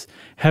fronds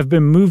have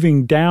been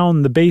moving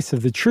down the base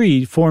of the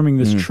tree, forming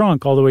this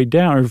trunk all the way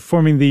down, or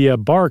forming the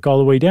bark all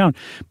the way down.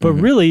 But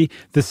really,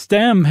 the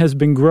stem has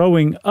been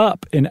growing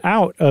up and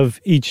out of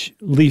each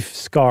leaf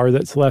scar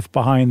that's left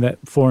behind that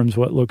forms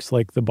what looks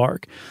like the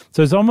bark.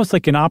 So it's almost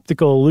like an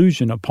optical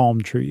illusion a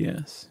palm tree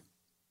is.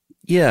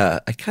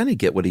 Yeah, I kind of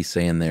get what he's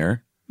saying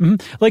there.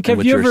 Mm-hmm. Like,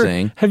 have you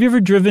ever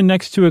driven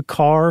next to a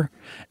car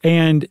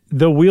and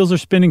the wheels are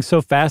spinning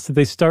so fast that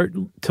they start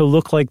to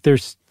look like they're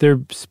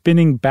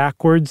spinning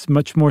backwards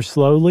much more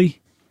slowly?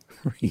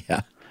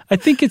 Yeah. I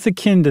think it's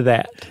akin to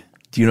that.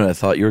 Do you know what I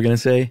thought you were going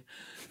to say?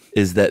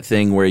 Is that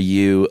thing where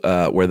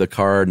where the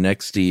car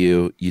next to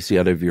you see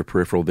out of your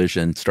peripheral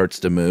vision starts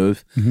to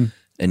move,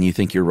 and you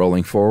think you're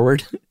rolling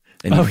forward,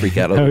 and you freak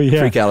out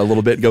a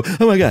little bit and go,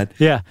 oh my God.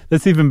 Yeah,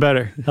 that's even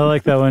better. I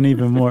like that one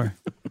even more.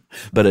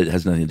 But it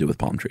has nothing to do with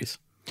palm trees.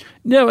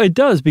 No, it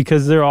does,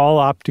 because they're all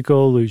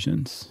optical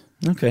illusions.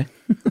 Okay.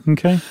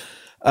 Okay.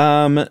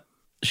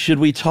 Should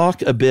we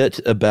talk a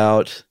bit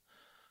about,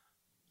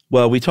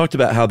 well, we talked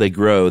about how they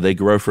grow. They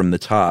grow from the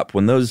top.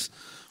 When those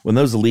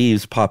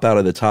leaves pop out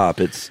of the top,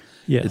 it's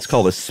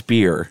called a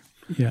spear.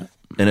 Yeah.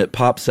 And it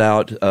pops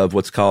out of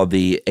what's called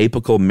the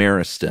apical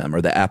meristem,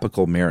 or the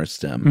apical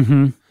meristem.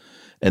 Mm-hmm.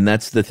 And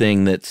that's the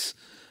thing that's,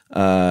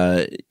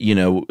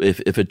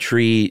 if a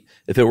tree,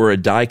 if it were a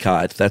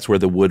dicot, that's where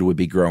the wood would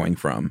be growing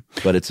from,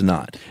 but it's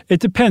not. It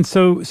depends.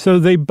 So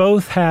they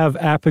both have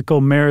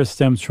apical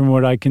meristems from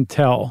what I can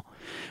tell,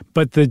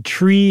 but the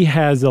tree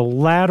has a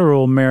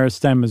lateral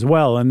meristem as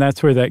well, and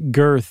that's where that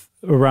girth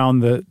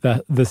around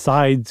the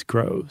sides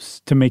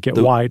grows to make it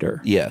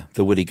wider. Yeah,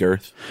 the woody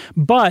girth.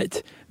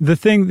 But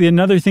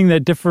another thing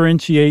that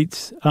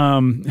differentiates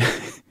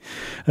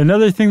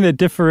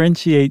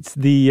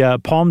the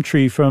palm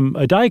tree from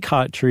a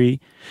dicot tree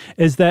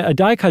is that a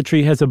dicot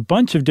tree has a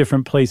bunch of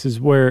different places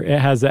where it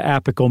has an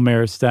apical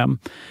meristem,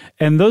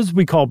 and those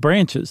we call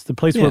branches, the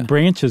place where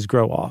branches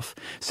grow off.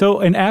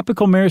 So an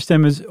apical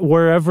meristem is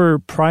wherever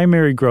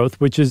primary growth,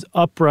 which is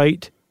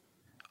upright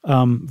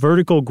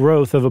vertical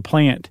growth of a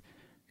plant,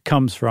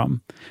 comes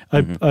from.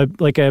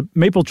 Like a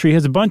maple tree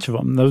has a bunch of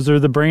them. Those are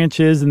the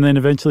branches, and then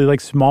eventually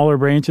like smaller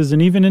branches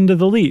and even into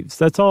the leaves.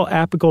 That's all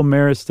apical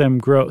meristem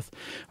growth.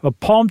 A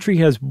palm tree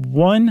has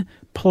one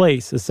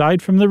place,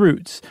 aside from the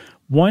roots,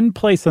 one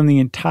place on the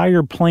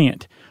entire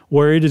plant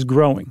where it is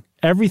growing.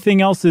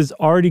 Everything else is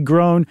already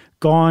grown,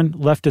 gone,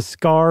 left a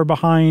scar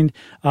behind,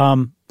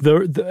 or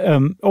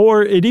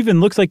it even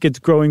looks like it's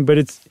growing, but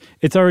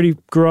it's already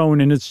grown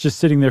and it's just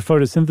sitting there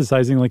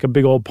photosynthesizing like a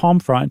big old palm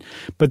frond.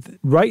 But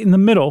right in the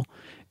middle,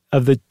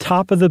 of the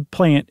top of the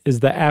plant is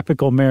the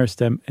apical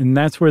meristem, and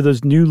that's where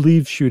those new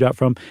leaves shoot out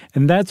from,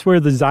 and that's where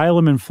the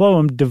xylem and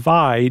phloem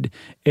divide,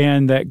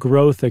 and that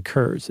growth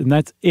occurs. And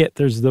that's it.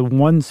 There's the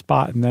one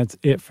spot, and that's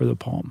it for the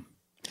palm.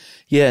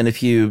 Yeah, and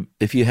if you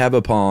have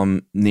a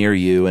palm near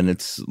you and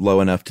it's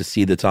low enough to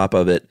see the top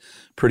of it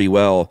pretty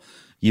well,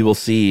 you will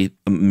see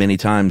many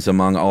times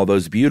among all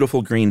those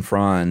beautiful green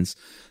fronds,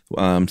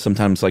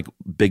 sometimes like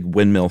big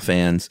windmill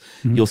fans,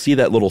 you'll see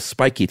that little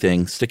spiky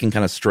thing sticking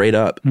kind of straight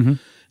up.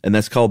 And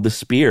that's called the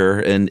spear,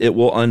 and it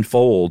will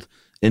unfold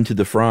into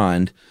the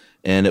frond,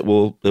 and it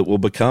will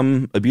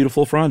become a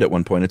beautiful frond at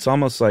one point. It's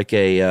almost like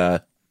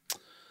it's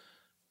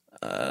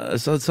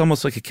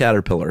almost like a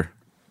caterpillar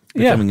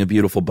becoming a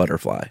beautiful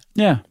butterfly.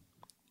 Yeah,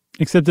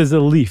 except as a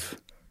leaf.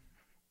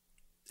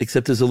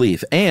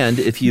 And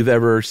if you've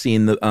ever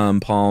seen the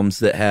palms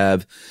that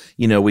have,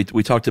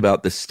 we talked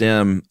about the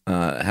stem,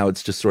 how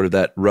it's just sort of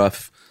that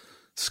rough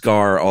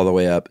scar all the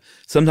way up.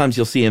 Sometimes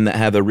you'll see them that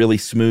have a really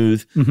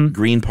smooth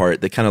green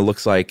part that kind of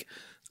looks like,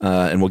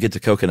 and we'll get to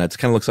coconuts,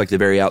 kind of looks like the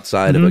very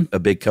outside of a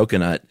big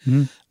coconut.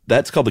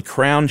 That's called the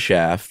crown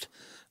shaft.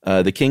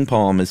 The king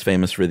palm is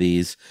famous for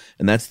these,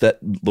 and that's that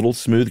little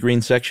smooth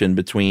green section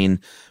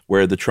between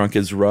where the trunk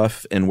is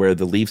rough and where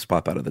the leaves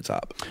pop out of the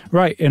top.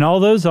 Right, and all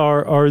those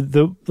are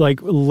the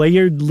like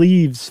layered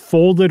leaves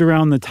folded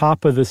around the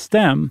top of the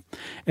stem,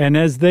 and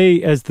as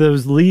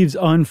those leaves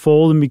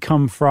unfold and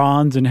become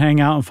fronds and hang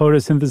out and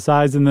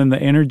photosynthesize, and then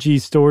the energy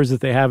stores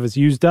that they have is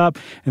used up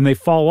and they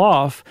fall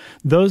off,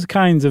 those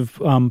kinds of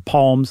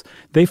palms,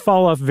 they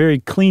fall off very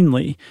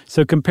cleanly.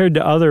 So compared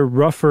to other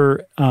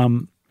rougher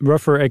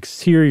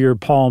exterior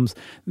palms,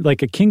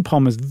 like a king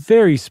palm is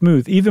very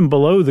smooth, even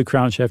below the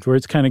crown shaft where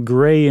it's kind of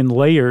gray and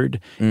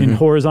layered in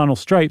horizontal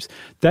stripes.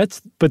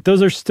 But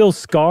those are still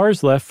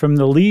scars left from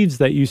the leaves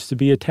that used to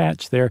be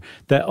attached there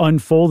that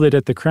unfolded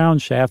at the crown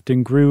shaft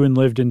and grew and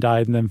lived and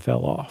died and then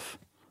fell off.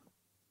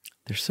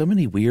 There's so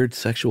many weird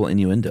sexual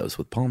innuendos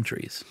with palm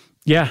trees.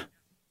 Yeah.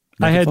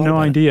 I had no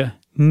idea.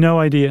 No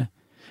idea.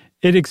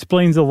 It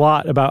explains a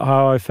lot about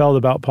how I felt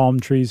about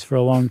palm trees for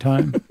a long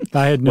time.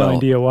 I had no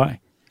idea why.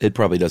 It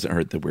probably doesn't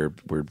hurt that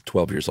we're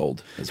 12 years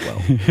old as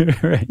well.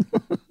 Right.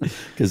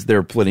 Because there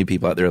are plenty of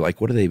people out there like,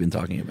 what are they even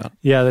talking about?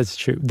 Yeah, that's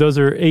true. Those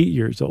are 8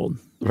 years old.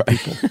 Right.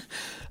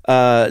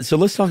 So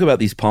let's talk about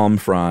these palm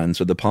fronds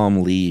or the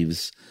palm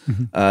leaves.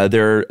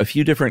 There are a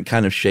few different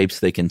kind of shapes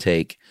they can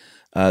take.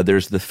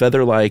 There's the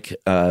feather-like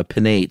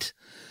pinnate.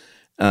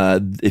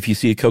 If you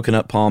see a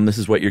coconut palm, this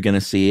is what you're going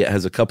to see. It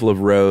has a couple of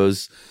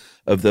rows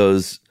of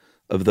those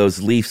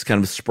leaves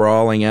kind of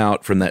sprawling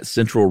out from that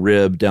central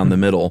rib down the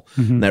middle.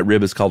 And that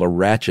rib is called a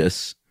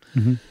rachis.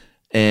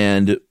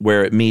 And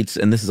where it meets,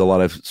 and this is a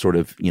lot of sort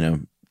of,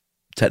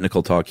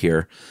 technical talk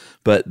here,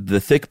 but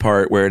the thick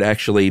part where it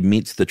actually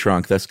meets the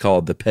trunk, that's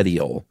called the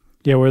petiole.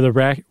 Yeah, where the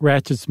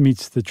rachis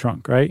meets the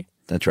trunk, right?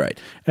 That's right.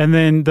 And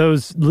then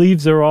those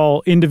leaves are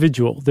all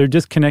individual. They're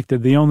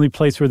disconnected. The only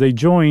place where they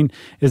join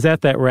is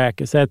at that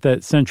rachis, at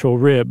that central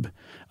rib.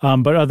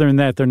 But other than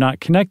that, they're not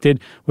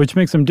connected, which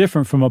makes them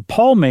different from a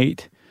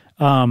palmate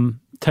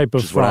type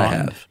of frond. What I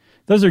have.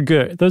 Those are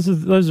good.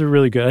 Those are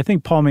really good. I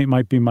think palmate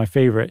might be my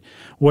favorite,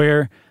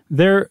 where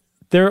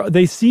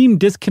they seem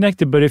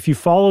disconnected, but if you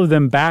follow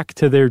them back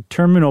to their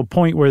terminal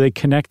point where they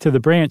connect to the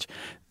branch,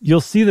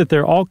 you'll see that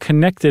they're all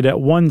connected at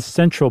one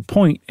central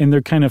point, and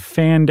they're kind of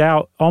fanned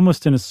out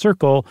almost in a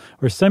circle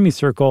or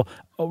semicircle,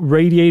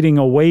 radiating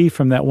away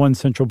from that one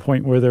central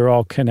point where they're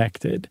all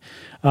connected.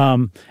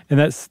 And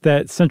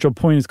that central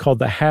point is called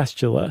the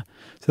hastula.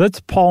 So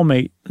that's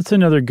palmate. That's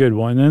another good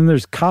one. And then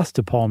there's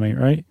costopalmate,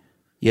 right?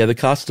 Yeah, the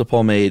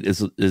costopalmate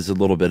is a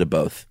little bit of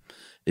both.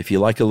 If you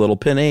like a little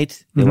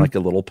pinnate, you like a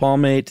little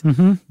palmate,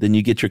 then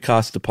you get your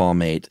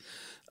costopalmate.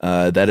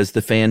 That is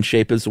the fan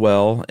shape as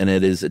well, and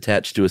it is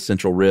attached to a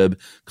central rib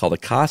called a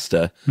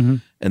costa,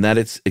 and that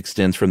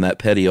extends from that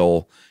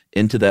petiole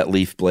into that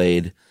leaf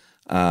blade.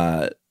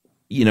 When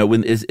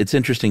it's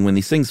interesting when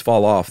these things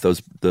fall off,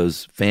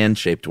 those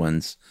fan-shaped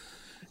ones,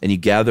 and you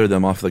gather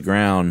them off the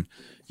ground,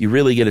 you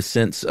really get a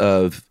sense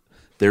of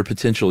their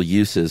potential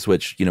uses,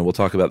 which, we'll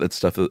talk about that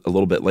stuff a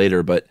little bit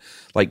later, but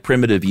like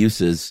primitive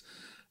uses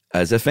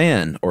as a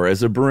fan or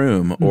as a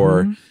broom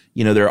or,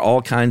 there are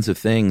all kinds of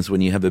things when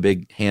you have a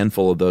big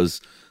handful of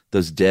those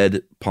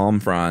dead palm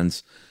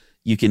fronds.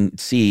 You can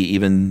see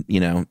even,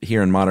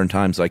 here in modern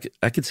times, like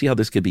I could see how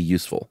this could be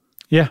useful.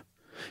 Yeah.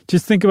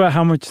 Just think about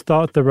how much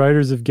thought the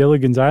writers of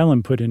Gilligan's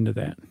Island put into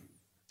that.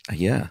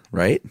 Yeah,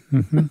 right?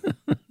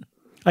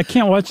 I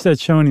can't watch that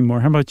show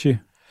anymore. How about you?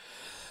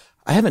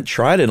 I haven't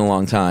tried it in a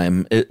long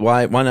time.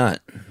 Why not?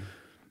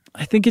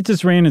 I think it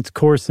just ran its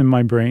course in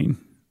my brain.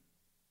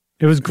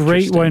 It was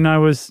great when I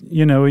was,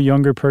 a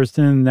younger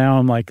person, and now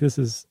I'm like,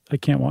 I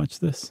can't watch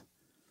this.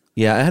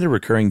 Yeah, I had a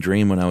recurring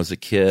dream when I was a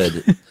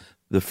kid.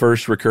 The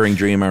first recurring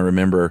dream I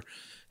remember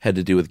had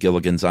to do with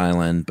Gilligan's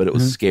Island, but it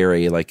was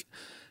scary. Like,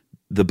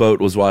 the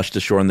boat was washed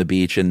ashore on the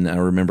beach, and I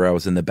remember I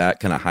was in the back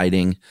kind of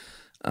hiding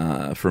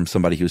from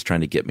somebody who was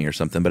trying to get me or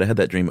something, but I had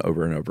that dream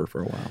over and over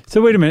for a while.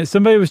 So wait a minute.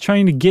 Somebody was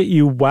trying to get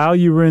you while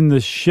you were in the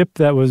ship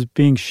that was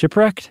being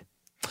shipwrecked?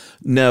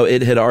 No,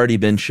 it had already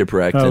been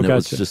shipwrecked, Oh, and it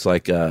was gotcha. just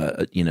like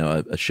a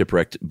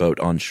shipwrecked boat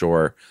on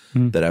shore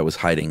that I was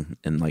hiding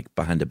in, like,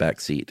 behind a back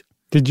seat.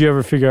 Did you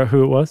ever figure out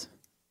who it was?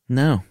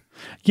 No.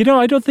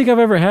 I don't think I've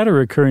ever had a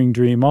recurring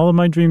dream. All of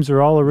my dreams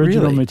are all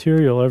original Really?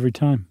 material every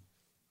time.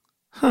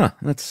 Huh,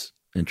 that's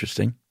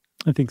interesting.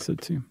 I think so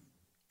too.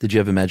 Did you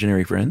have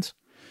imaginary friends?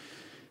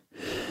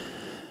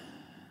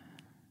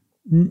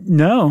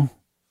 No.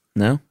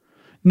 No?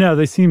 No,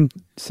 they seem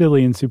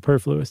silly and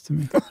superfluous to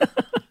me.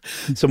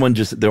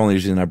 The only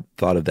reason I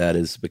thought of that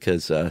is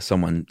because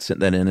someone sent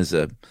that in as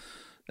a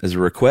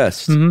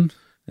request and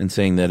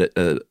saying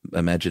that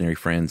imaginary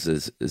friends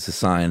is a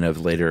sign of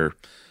later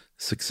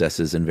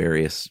successes in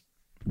various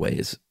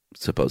ways,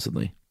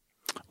 supposedly.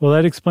 Well,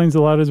 that explains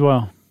a lot as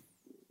well.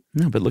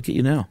 No, but look at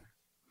you now.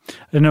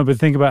 I know, but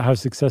think about how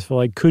successful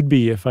I could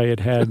be if I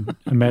had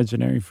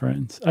imaginary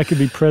friends. I could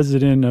be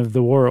president of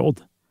the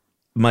world.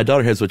 My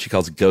daughter has what she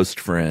calls ghost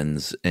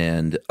friends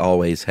and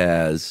always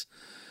has,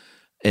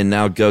 and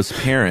now ghost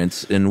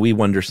parents. And we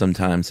wonder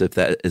sometimes if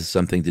that is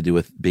something to do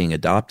with being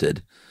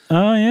adopted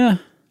Oh, yeah.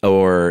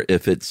 or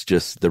if it's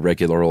just the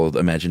regular old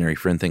imaginary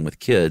friend thing with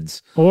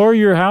kids, Or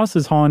your house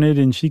is haunted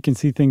and she can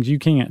see things you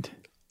can't.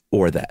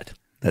 or that.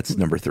 That's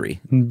number 3.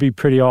 It'd be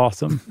pretty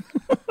awesome.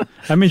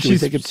 I mean,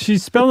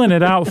 she's spelling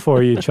it out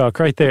for you, Chuck,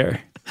 right there.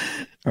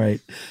 All right.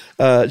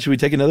 Should we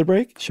take another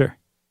break? Sure.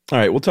 All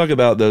right. We'll talk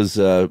about those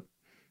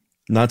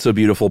not so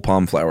beautiful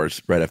palm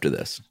flowers right after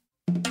this.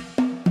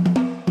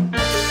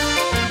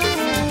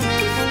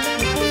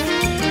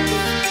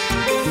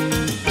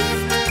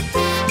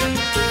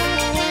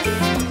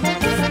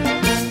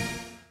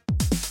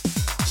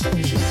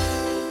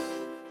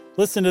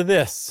 Listen to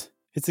this.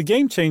 It's a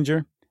game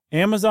changer.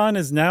 Amazon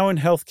is now in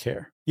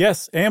healthcare.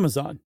 Yes,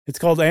 Amazon. It's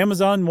called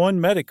Amazon One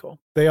Medical.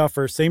 They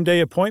offer same-day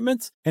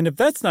appointments, and if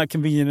that's not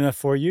convenient enough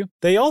for you,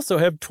 they also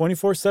have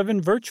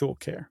 24/7 virtual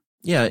care.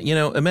 Yeah,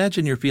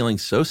 imagine you're feeling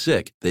so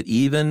sick that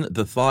even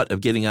the thought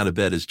of getting out of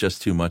bed is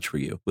just too much for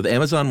you. With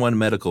Amazon One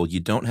Medical, you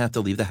don't have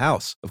to leave the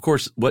house. Of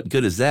course, what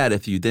good is that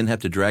if you then have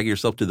to drag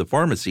yourself to the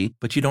pharmacy,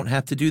 but you don't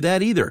have to do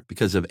that either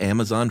because of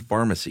Amazon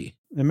Pharmacy.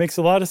 It makes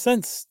a lot of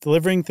sense.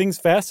 Delivering things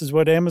fast is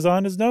what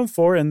Amazon is known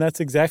for, and that's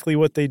exactly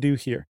what they do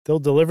here. They'll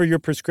deliver your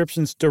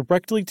prescriptions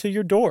directly to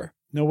your door.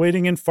 No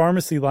waiting in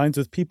pharmacy lines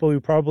with people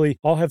who probably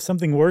all have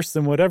something worse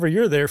than whatever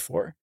you're there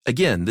for.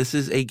 Again, this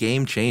is a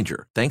game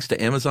changer. Thanks to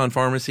Amazon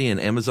Pharmacy and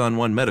Amazon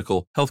One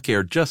Medical,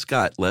 healthcare just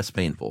got less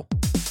painful.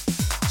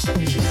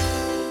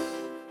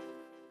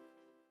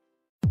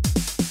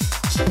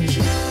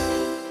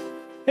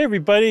 Hey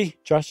everybody,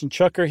 Josh and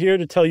Chuck are here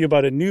to tell you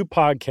about a new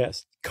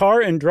podcast, Car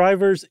and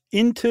Driver's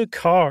Into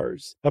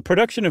Cars, a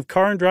production of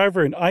Car and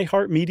Driver and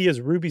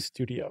iHeartMedia's Ruby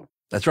Studio.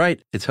 That's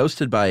right. It's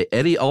hosted by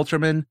Eddie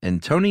Alterman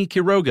and Tony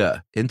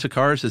Quiroga. Into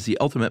Cars is the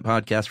ultimate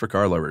podcast for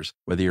car lovers.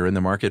 Whether you're in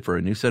the market for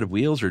a new set of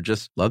wheels or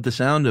just love the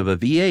sound of a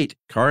V8,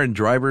 Car and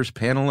Driver's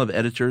panel of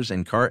editors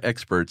and car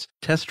experts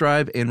test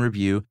drive and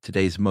review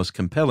today's most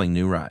compelling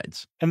new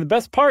rides. And the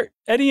best part,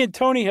 Eddie and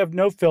Tony have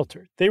no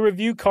filter. They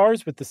review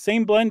cars with the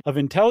same blend of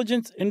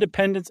intelligence,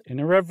 independence, and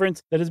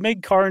irreverence that has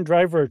made Car and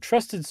Driver a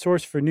trusted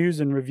source for news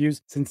and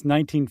reviews since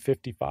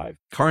 1955.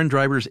 Car and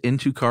Driver's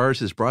Into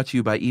Cars is brought to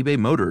you by eBay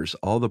Motors.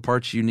 All the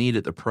parts you need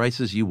at the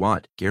prices you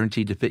want,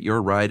 guaranteed to fit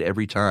your ride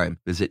every time.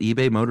 Visit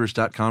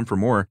ebaymotors.com for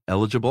more.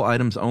 Eligible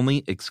items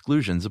only.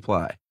 Exclusions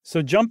apply.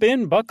 So jump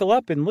in, buckle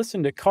up, and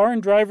listen to Car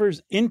and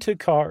Driver's Into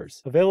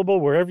Cars,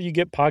 available wherever you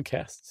get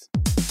podcasts.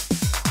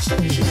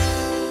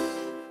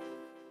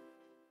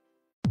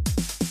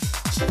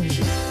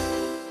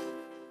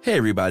 Hey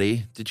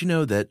everybody, did you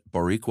know that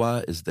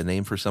Boricua is the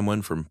name for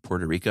someone from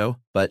Puerto Rico?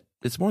 But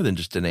it's more than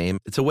just a name.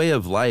 It's a way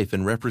of life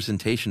and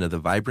representation of the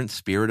vibrant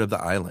spirit of the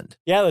island.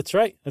 Yeah, that's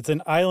right. It's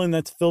an island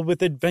that's filled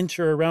with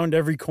adventure around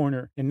every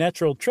corner and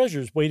natural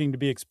treasures waiting to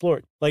be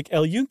explored, like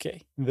El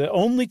Yunque, the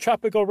only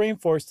tropical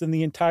rainforest in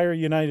the entire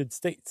United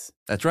States.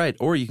 That's right.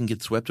 Or you can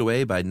get swept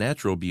away by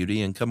natural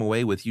beauty and come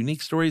away with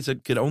unique stories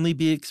that could only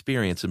be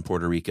experienced in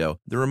Puerto Rico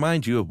that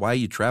remind you of why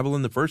you travel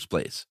in the first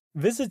place.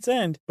 Visits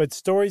end, but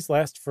stories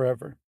last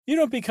forever. You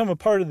don't become a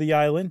part of the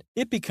island,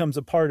 it becomes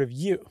a part of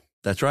you.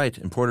 That's right.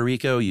 In Puerto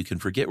Rico, you can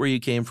forget where you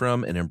came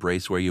from and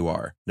embrace where you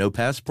are. No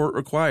passport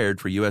required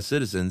for U.S.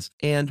 citizens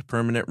and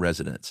permanent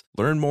residents.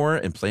 Learn more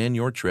and plan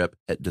your trip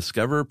at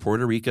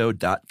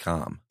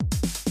discoverpuertorico.com.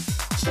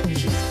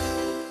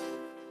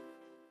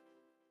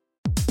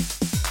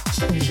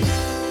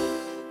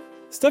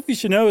 Stuff You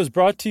Should Know is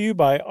brought to you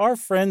by our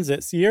friends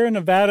at Sierra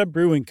Nevada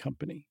Brewing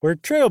Company, where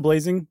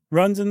trailblazing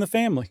runs in the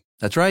family.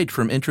 That's right.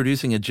 From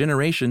introducing a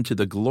generation to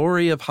the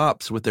glory of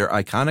hops with their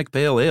iconic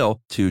pale ale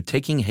to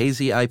taking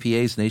hazy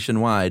IPAs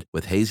nationwide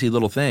with Hazy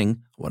Little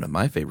Thing, one of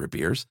my favorite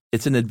beers,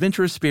 it's an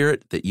adventurous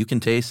spirit that you can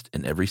taste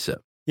in every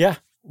sip. Yeah,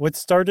 What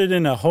started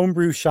in a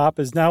homebrew shop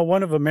is now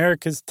one of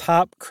America's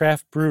top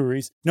craft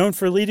breweries, known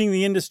for leading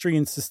the industry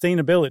in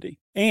sustainability.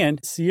 And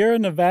Sierra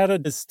Nevada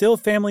is still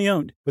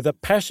family-owned, with a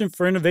passion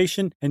for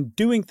innovation and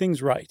doing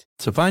things right.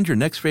 So find your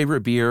next favorite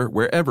beer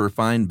wherever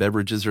fine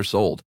beverages are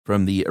sold.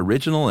 From the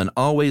original and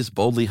always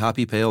boldly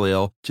hoppy pale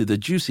ale to the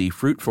juicy,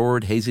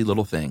 fruit-forward, hazy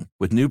little thing.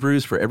 With new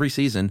brews for every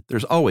season,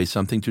 there's always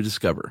something to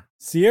discover.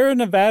 Sierra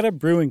Nevada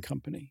Brewing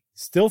Company.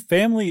 Still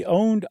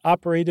family-owned,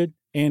 operated,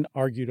 and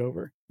argued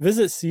over.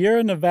 Visit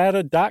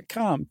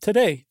sierranevada.com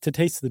today to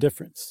taste the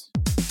difference.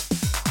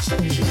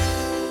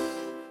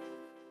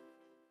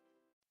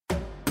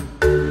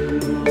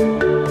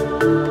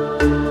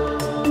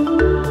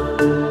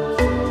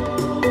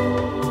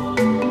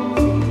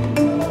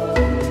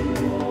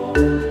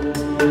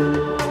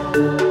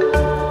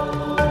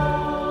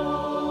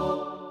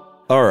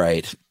 All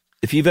right.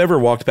 If you've ever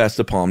walked past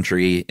a palm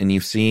tree and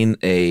you've seen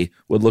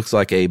what looks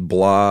like a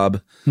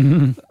blob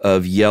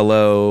of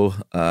yellow,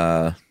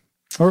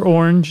 or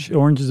orange.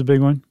 Orange is a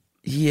big one.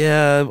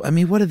 Yeah. I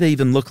mean, what do they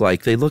even look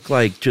like? They look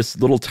like just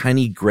little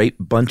tiny grape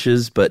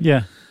bunches, but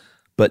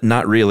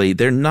not really.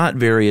 They're not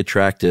very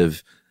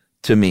attractive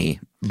to me,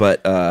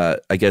 but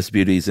I guess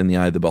beauty's in the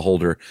eye of the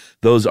beholder.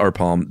 Those are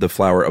the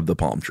flower of the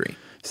palm tree.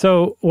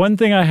 So one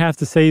thing I have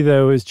to say,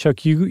 though, is,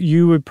 Chuck,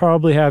 you would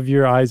probably have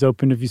your eyes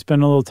open if you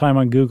spend a little time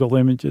on Google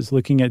Images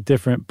looking at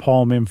different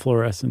palm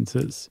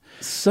inflorescences.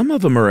 Some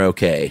of them are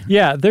okay.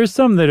 Yeah, there's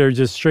some that are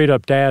just straight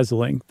up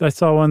dazzling. I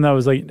saw one that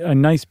was like a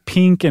nice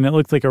pink, and it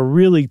looked like a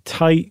really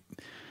tight,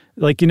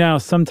 like,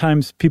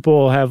 sometimes people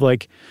will have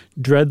like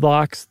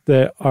dreadlocks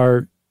that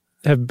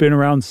have been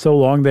around so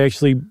long they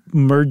actually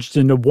merged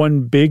into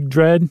one big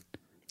dread.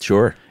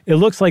 Sure. It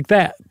looks like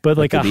that, but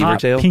like a hot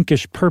tail?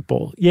 pinkish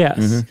purple.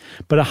 Yes,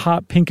 but a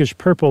hot pinkish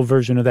purple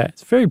version of that.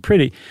 It's very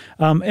pretty.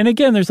 And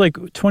again, there's like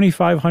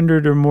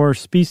 2,500 or more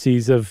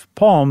species of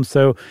palms,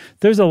 so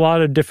there's a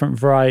lot of different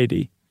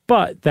variety.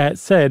 But that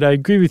said, I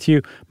agree with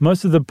you.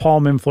 Most of the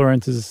palm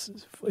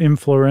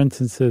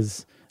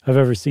inflorescences I've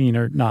ever seen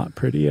are not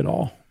pretty at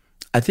all.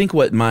 I think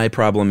what my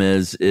problem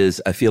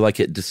is I feel like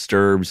it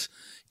disturbs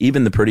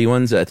even the pretty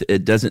ones.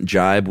 It doesn't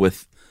jibe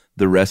with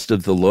the rest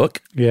of the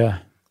look. Yeah.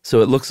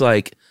 So it looks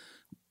like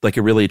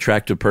a really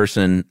attractive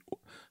person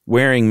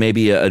wearing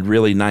maybe a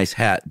really nice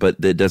hat, but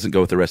that doesn't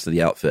go with the rest of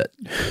the outfit.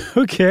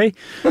 Okay.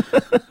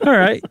 All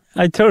right.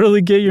 I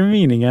totally get your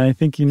meaning. I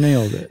think you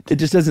nailed it. It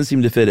just doesn't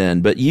seem to fit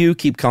in. But you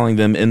keep calling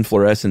them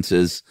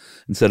inflorescences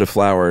instead of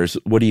flowers.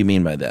 What do you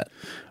mean by that?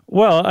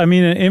 Well, I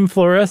mean, an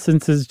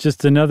inflorescence is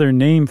just another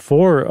name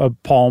for a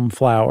palm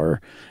flower.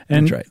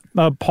 And that's right.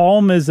 A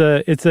palm it's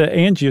an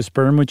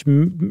angiosperm, which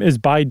is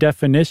by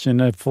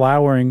definition a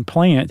flowering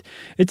plant.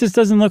 It just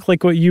doesn't look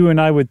like what you and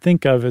I would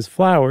think of as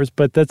flowers,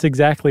 but that's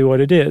exactly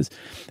what it is.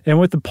 And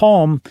with the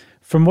palm,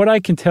 from what I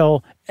can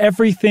tell,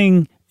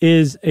 everything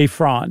is a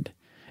frond.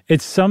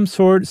 It's some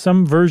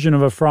version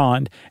of a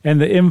frond,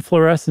 and the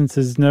inflorescence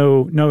is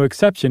no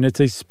exception. It's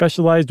a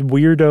specialized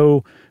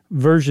weirdo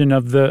version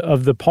of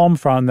the palm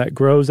frond that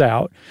grows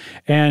out.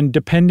 And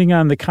depending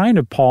on the kind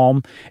of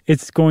palm,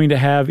 it's going to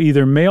have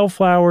either male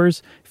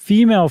flowers,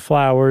 female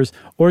flowers,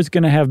 or it's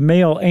going to have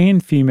male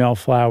and female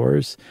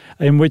flowers,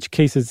 in which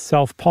case it's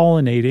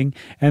self-pollinating.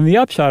 And the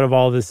upshot of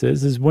all this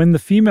is when the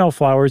female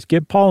flowers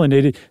get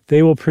pollinated,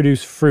 they will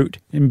produce fruit.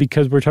 And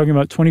because we're talking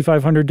about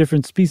 2,500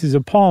 different species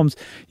of palms,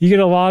 you get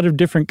a lot of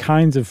different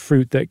kinds of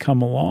fruit that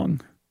come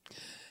along.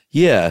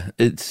 Yeah,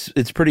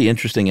 it's pretty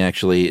interesting,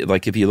 actually.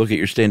 Like if you look at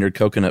your standard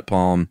coconut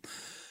palm,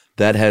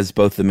 that has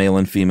both the male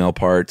and female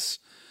parts,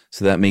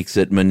 so that makes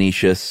it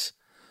monoecious.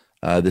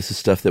 This is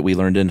stuff that we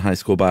learned in high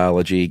school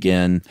biology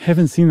again.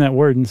 Haven't seen that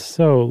word in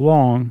so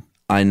long.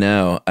 I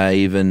know. I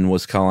even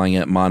was calling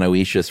it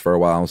monoecious for a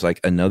while. I was like,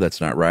 I know that's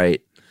not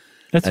right.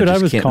 That's what I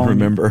was calling it. I can't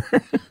remember.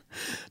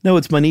 No,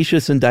 it's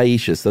monoecious and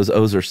dioecious. Those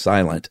O's are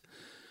silent.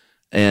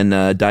 And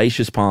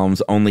dioecious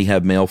palms only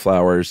have male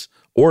flowers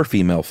or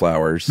female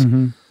flowers.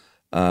 Mm-hmm.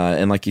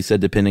 And like you said,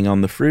 depending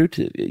on the fruit,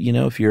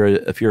 if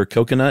you're a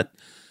coconut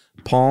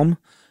palm,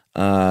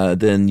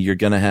 then you're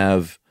going to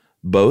have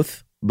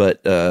both,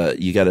 but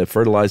you got to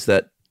fertilize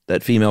that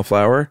female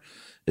flower.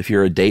 If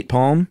you're a date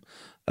palm,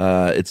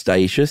 it's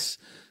dioecious,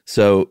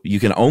 so you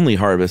can only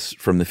harvest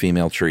from the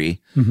female tree,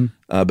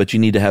 but you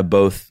need to have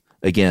both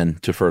again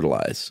to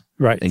fertilize,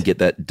 right, and get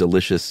that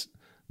delicious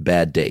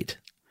bad date.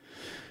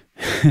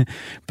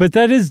 But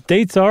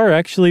dates are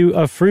actually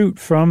a fruit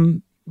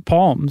from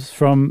palms,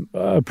 from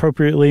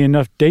appropriately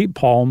enough date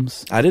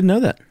palms. I didn't know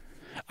that.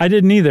 I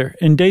didn't either.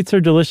 And dates are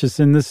delicious.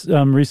 And this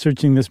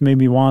researching this made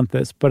me want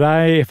this. But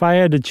if I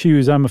had to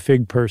choose, I'm a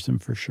fig person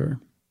for sure.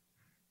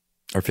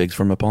 Are figs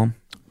from a palm?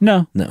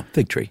 No,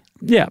 fig tree.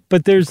 Yeah,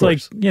 but there's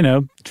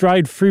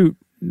dried fruit,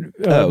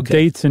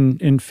 dates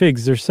and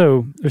figs. They're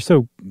so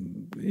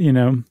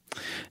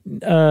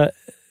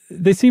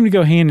they seem to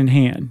go hand in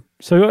hand.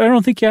 So I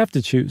don't think you have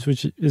to choose,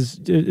 which is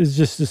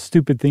just a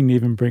stupid thing to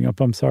even bring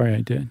up. I'm sorry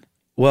I did.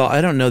 Well,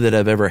 I don't know that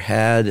I've ever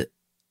had.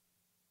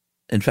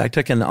 In fact,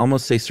 I can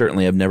almost say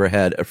certainly I've never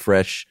had a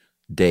fresh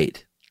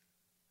date.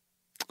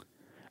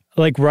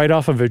 Like right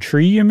off of a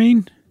tree, you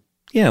mean?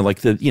 Yeah,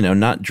 like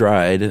not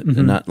dried,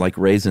 not like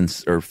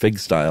raisins or fig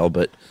style,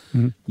 but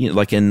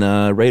like in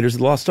Raiders of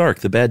the Lost Ark,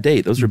 the bad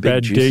date. Those are big,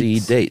 Bad juicy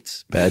dates.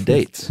 dates. Bad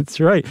dates. That's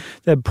right.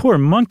 That poor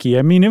monkey.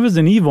 I mean, it was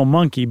an evil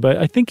monkey, but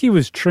I think he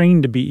was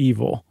trained to be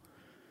evil.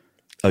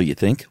 Oh, you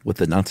think? With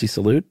the Nazi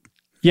salute?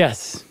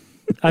 Yes.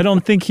 I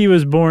don't think he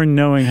was born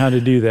knowing how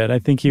to do that. I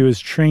think he was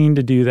trained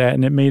to do that,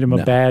 and it made him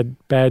a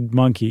bad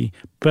monkey.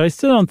 But I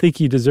still don't think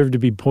he deserved to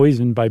be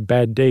poisoned by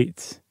bad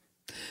dates.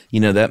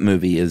 That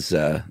movie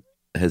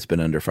has been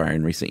under fire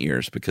in recent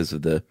years because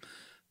of the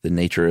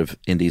nature of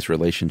Indy's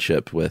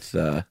relationship with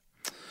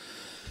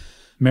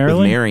Marilyn?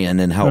 with Marion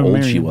and how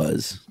old she Marion.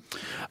 was.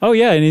 Oh,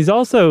 yeah, and he's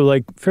also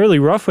like fairly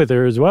rough with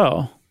her as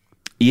well.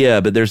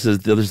 Yeah, but there's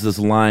those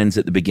lines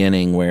at the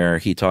beginning where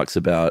he talks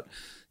about,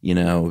 you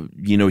know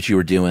what you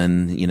were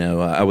doing,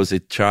 I was a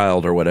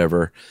child or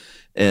whatever.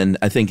 And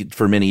I think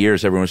for many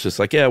years, everyone was just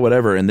like, yeah,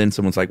 whatever. And then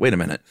someone's like, wait a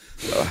minute,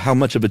 how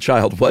much of a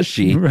child was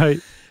she? Right.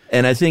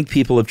 And I think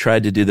people have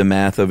tried to do the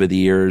math over the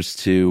years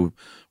to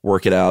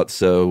work it out.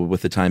 So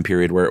with the time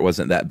period where it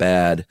wasn't that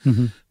bad.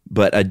 Mm-hmm.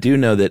 But I do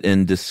know that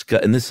and this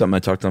is something I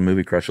talked on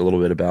Movie Crush a little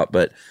bit about,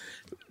 but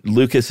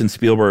Lucas and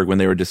Spielberg, when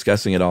they were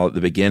discussing it all at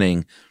the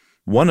beginning,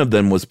 one of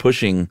them was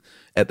pushing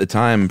at the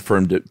time for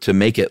him to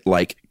make it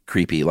like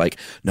creepy. Like,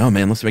 no,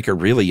 man, let's make her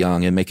really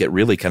young and make it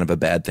really kind of a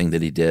bad thing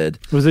that he did.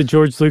 Was it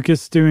George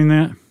Lucas doing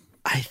that?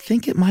 I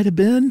think it might have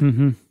been.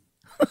 Mm-hmm.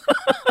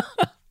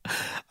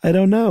 I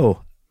don't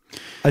know.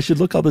 I should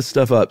look all this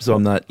stuff up so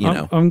I'm not,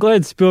 I'm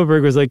glad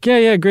Spielberg was like,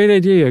 yeah, great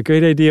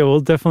idea.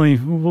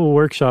 We'll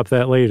workshop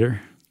that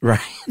later.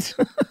 Right.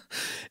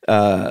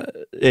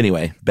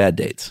 Anyway, bad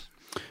dates.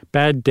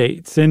 Bad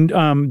dates.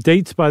 And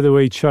dates, by the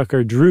way, Chuck,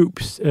 are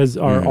drupes, as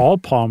are all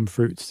palm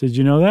fruits. Did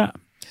you know that?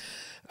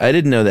 I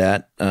didn't know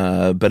that,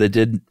 but I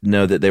did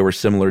know that they were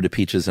similar to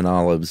peaches and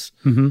olives.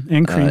 Mm-hmm.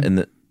 And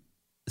cream.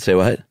 Say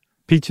what?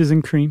 Peaches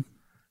and cream.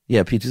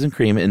 Yeah, peaches and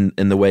cream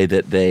in the way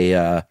that they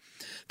have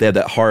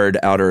that hard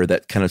outer,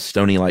 that kind of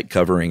stony-like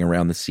covering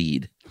around the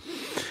seed.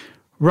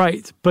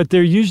 Right, but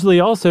they're usually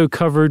also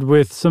covered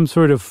with some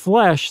sort of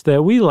flesh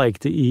that we like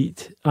to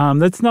eat.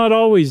 That's not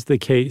always the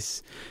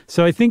case.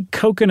 So I think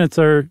coconuts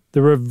are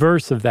the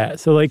reverse of that.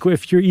 So like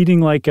if you're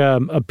eating like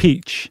a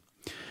peach,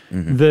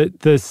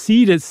 the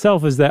seed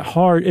itself is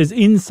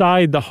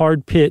inside the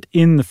hard pit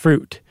in the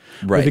fruit.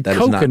 Right, that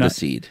is not the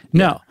seed.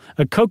 No,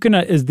 a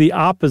coconut is the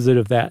opposite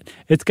of that.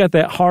 It's got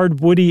that hard,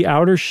 woody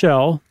outer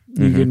shell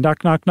you can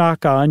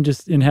knock on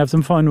and have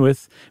some fun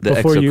with. The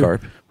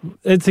exocarp.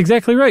 It's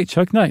exactly right,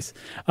 Chuck. Nice.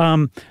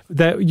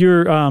 That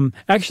you're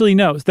actually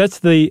no, that's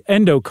the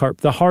endocarp,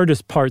 the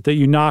hardest part that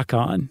you knock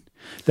on.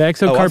 The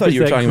exocarp. I thought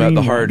you were talking about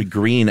the one. hard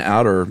green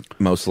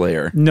outermost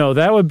layer. No,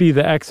 that would be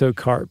the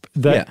exocarp.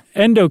 The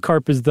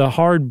endocarp is the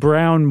hard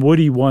brown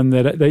woody one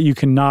that you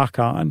can knock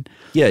on.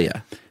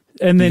 Yeah.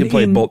 And then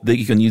that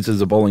you can use as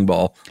a bowling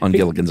ball on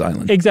Gilligan's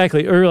Island.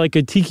 Exactly, or like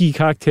a tiki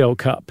cocktail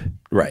cup.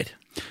 Right.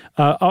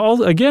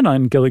 Again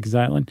on Gilligan's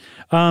Island.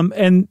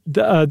 And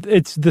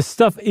it's the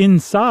stuff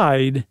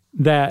inside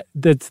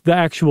that's the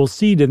actual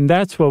seed, and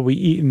that's what we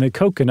eat in the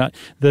coconut.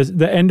 The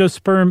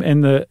endosperm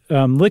and the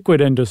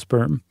liquid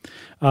endosperm,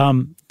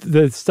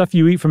 the stuff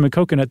you eat from a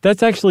coconut,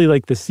 that's actually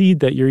like the seed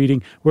that you're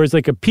eating, whereas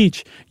like a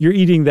peach, you're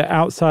eating the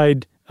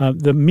outside,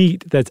 the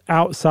meat that's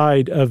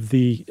outside of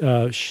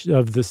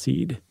the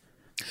seed.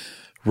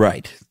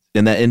 Right.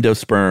 And that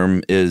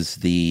endosperm is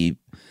the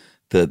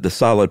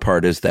solid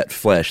part, is that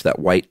flesh, that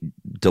white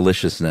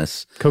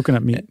deliciousness.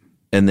 Coconut meat.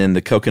 And then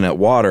the coconut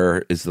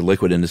water is the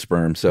liquid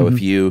endosperm. So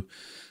if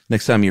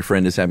next time your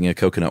friend is having a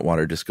coconut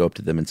water, just go up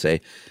to them and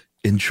say,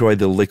 enjoy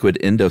the liquid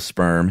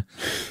endosperm.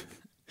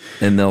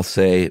 And they'll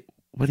say,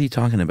 what are you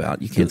talking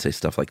about? You can't say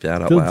stuff like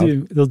that out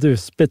loud. They'll do a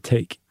spit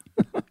take.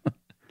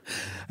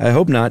 I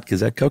hope not,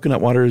 because that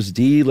coconut water is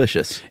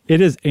delicious.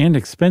 It is, and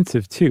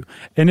expensive too.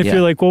 And if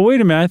you're like, well,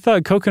 wait a minute, I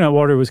thought coconut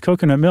water was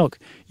coconut milk.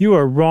 You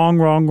are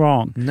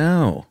wrong.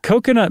 No.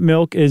 Coconut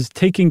milk is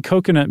taking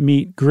coconut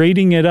meat,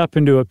 grating it up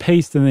into a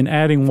paste, and then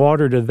adding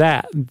water to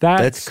that.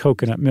 That's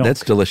coconut milk.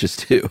 That's delicious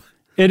too.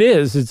 It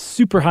is. It's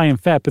super high in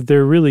fat, but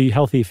they're really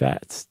healthy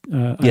fats.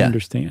 I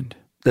understand.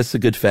 That's the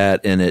good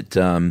fat in it.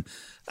 I'm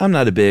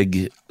not a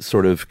big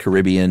sort of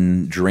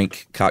Caribbean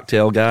drink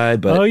cocktail guy,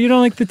 but... Oh, you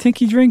don't like the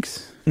tinky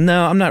drinks?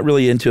 No, I'm not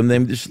really into them. They're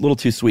just a little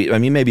too sweet. I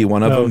mean, maybe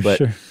one of them, but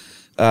sure.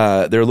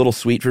 They're a little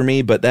sweet for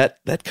me. But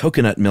that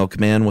coconut milk,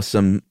 man, with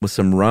some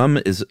rum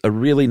is a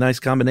really nice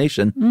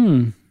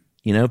combination.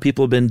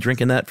 People have been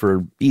drinking that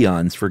for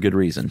eons for good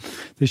reason.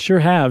 They sure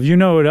have. You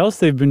know what else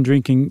they've been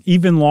drinking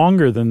even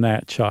longer than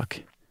that, Chuck?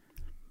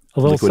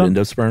 Liquid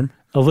endosperm?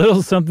 A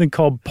little something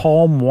called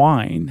palm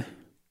wine.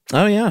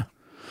 Oh, yeah.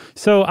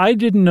 So I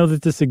didn't know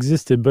that this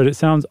existed, but it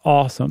sounds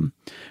awesome.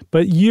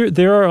 But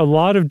there are a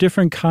lot of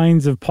different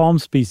kinds of palm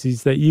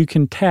species that you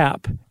can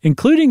tap,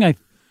 including, I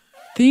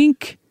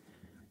think,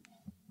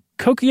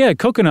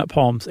 coconut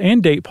palms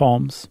and date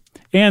palms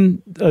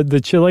and the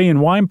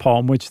Chilean wine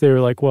palm, which they were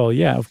like, well,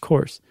 yeah, of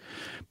course.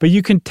 But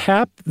you can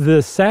tap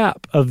the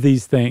sap of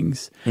these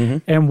things,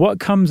 and what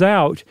comes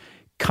out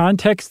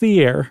contacts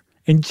the air,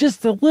 and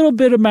just a little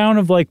bit amount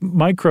of like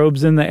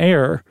microbes in the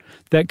air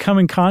that come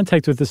in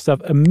contact with this stuff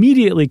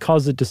immediately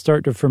cause it to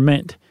start to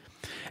ferment.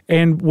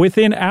 And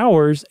within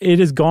hours, it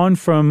has gone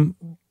from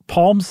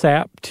palm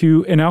sap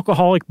to an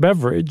alcoholic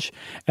beverage.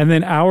 And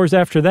then hours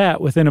after that,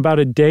 within about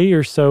a day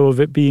or so of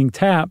it being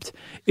tapped,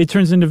 it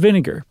turns into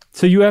vinegar.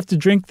 So you have to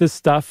drink this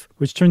stuff,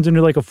 which turns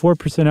into like a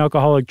 4%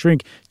 alcoholic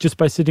drink, just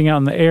by sitting out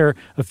in the air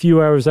a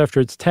few hours after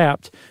it's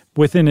tapped,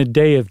 within a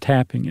day of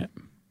tapping it.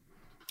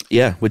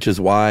 Yeah, which is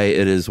why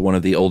it is one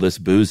of the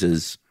oldest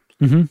boozes,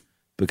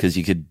 because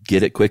you could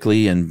get it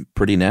quickly and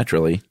pretty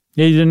naturally.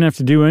 Yeah, you didn't have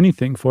to do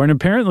anything for it. And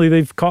apparently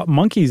they've caught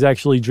monkeys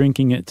actually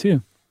drinking it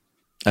too.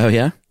 Oh,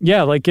 yeah?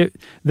 Yeah, like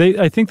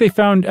I think they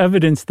found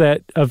evidence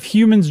that of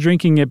humans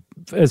drinking it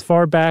as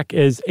far back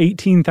as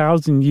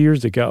 18,000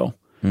 years ago.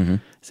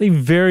 It's a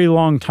very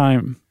long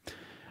time.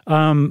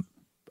 And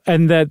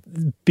that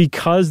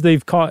because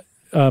they've caught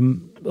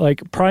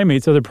like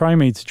other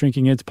primates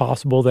drinking it, it's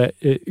possible that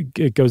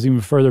it goes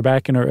even further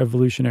back in our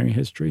evolutionary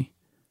history.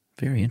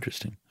 Very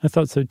interesting. I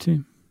thought so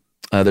too.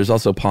 There's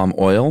also palm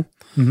oil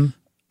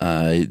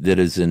that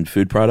is in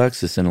food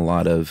products. It's in a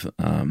lot of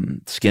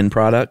skin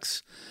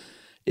products.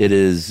 It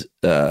is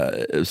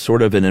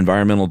sort of an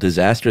environmental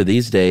disaster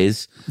these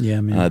days.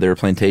 Yeah, man. There are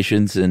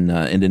plantations in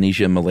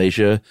Indonesia and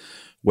Malaysia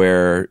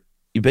where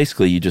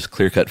you just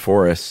clear cut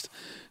forest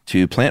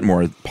to plant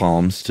more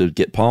palms to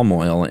get palm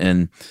oil,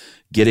 and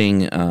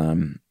getting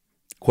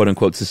quote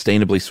unquote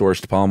sustainably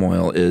sourced palm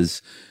oil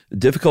is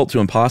difficult to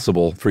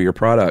impossible for your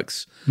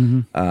products.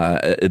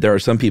 There are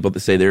some people that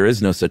say there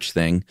is no such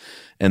thing,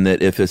 and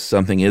that if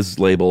something is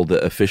labeled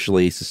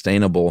officially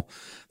sustainable,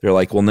 they're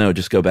like, well, no,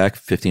 just go back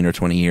 15 or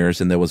 20 years,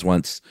 and there was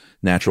once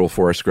natural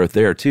forest growth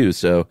there too.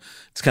 So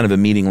it's kind of a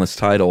meaningless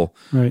title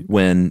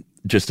when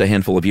just a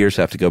handful of years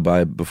have to go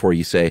by before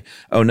you say,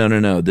 oh,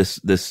 no,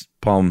 this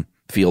palm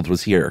field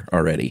was here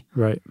already.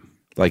 Right.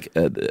 Like,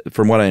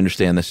 from what I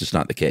understand, that's just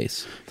not the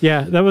case.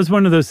 Yeah, that was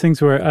one of those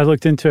things where I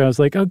looked into it. I was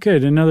like, oh,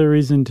 good, another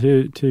reason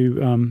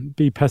to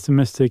be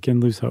pessimistic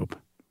and lose hope.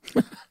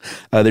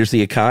 There's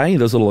the acai,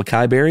 those little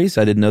acai berries.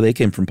 I didn't know they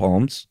came from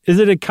palms. Is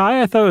it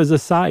acai? I thought it was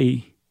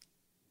acai.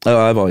 Oh,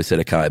 I've always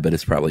said acai, but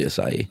it's probably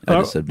acai. I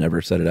just have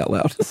never said it out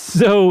loud.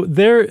 So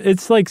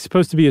it's like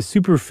supposed to be a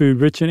superfood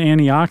rich in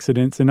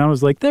antioxidants, and I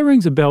was like, that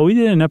rings a bell. We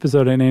did an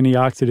episode on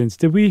antioxidants.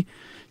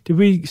 Did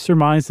we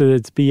surmise that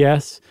it's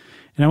BS?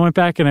 And I went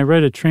back and I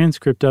read a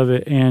transcript of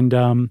it,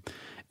 and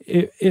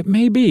it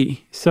may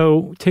be.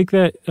 So take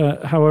that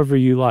however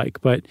you like,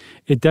 but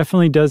it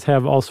definitely does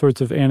have all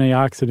sorts of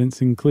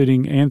antioxidants,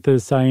 including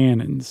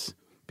anthocyanins,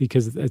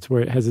 because that's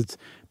where it has its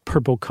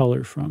purple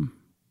color from.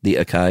 The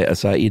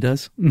acai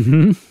does?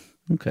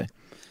 Mm-hmm. Okay.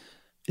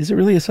 Is it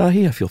really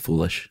acai? I feel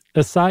foolish.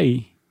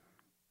 Acai.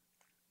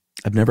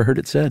 I've never heard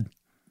it said.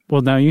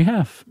 Well, now you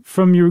have,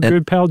 from your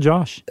good pal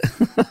Josh.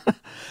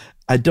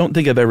 I don't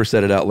think I've ever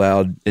said it out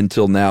loud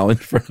until now in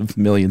front of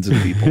millions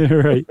of people.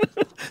 Right.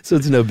 So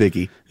it's no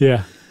biggie.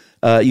 Yeah.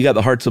 You got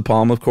the Hearts of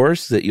Palm, of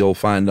course, that you'll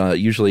find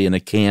usually in a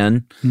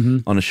can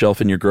on a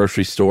shelf in your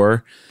grocery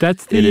store.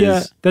 That's the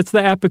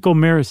apical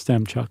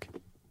meristem, Chuck.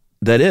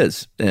 That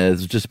is. I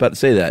was just about to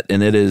say that.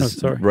 And it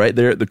is right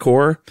there at the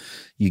core.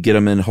 You get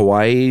them in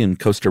Hawaii and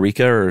Costa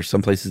Rica or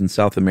some places in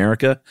South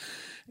America.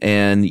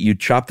 And you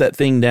chop that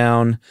thing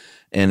down,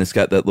 and it's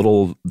got that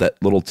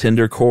little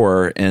tender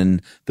core.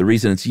 And the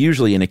reason it's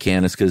usually in a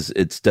can is because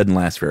it doesn't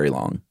last very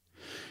long.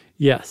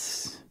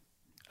 Yes.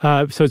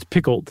 So it's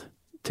pickled,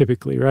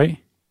 typically, right?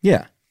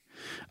 Yeah.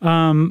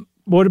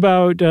 What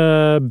about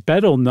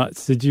betel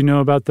nuts? Did you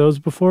know about those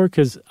before?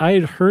 Because I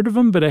had heard of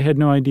them, but I had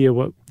no idea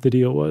what the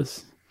deal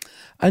was.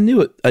 I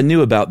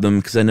knew about them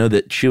because I know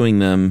that chewing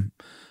them,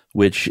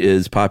 which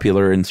is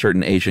popular in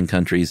certain Asian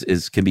countries,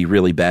 can be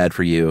really bad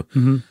for you.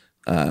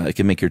 It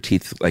can make your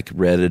teeth like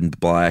red and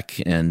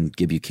black and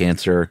give you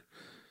cancer.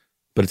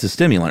 But it's a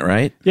stimulant,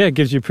 right? Yeah, it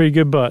gives you pretty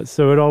good buzz.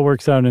 So it all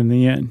works out in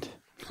the end.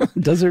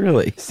 Does it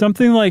really?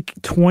 Something like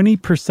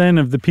 20%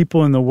 of the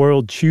people in the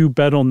world chew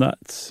betel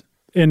nuts.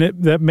 And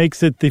that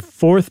makes it the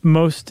fourth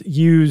most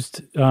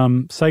used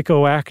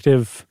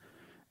psychoactive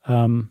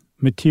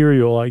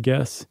material, I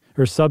guess,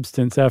 or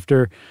substance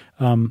after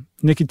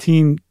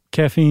nicotine,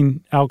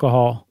 caffeine,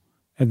 alcohol,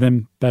 and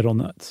then betel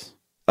nuts.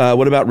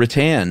 What about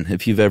rattan?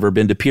 If you've ever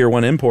been to Pier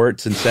 1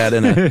 Imports and sat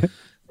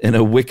in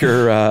a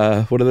wicker,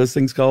 what are those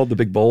things called? The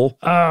big bowl?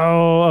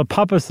 Oh, a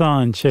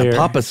papasan chair. A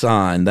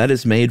papasan. That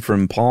is made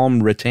from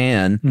palm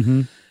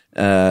rattan,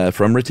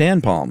 from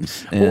rattan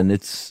palms. And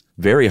it's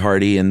very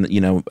hardy. And, you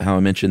know, how I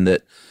mentioned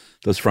that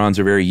those fronds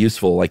are very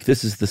useful. Like,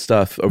 this is the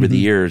stuff over the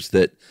years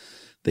that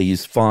they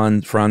use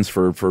fronds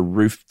for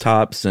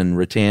rooftops and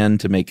rattan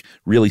to make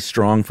really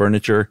strong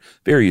furniture.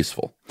 Very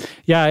useful.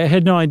 Yeah, I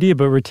had no idea,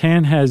 but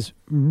rattan has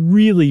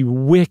really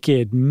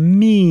wicked,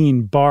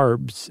 mean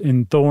barbs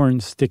and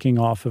thorns sticking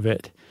off of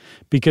it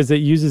because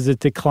it uses it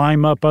to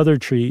climb up other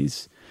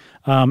trees.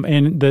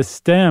 And the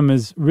stem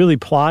is really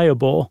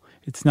pliable.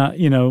 It's not,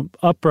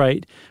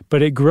 upright,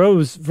 but it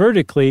grows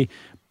vertically,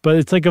 but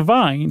it's like a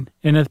vine.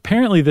 And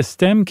apparently the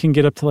stem can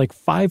get up to like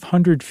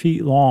 500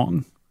 feet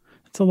long.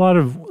 It's a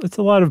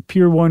lot of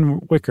Pier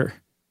 1 wicker.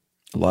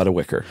 A lot of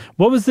wicker.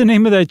 What was the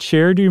name of that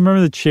chair? Do you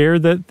remember the chair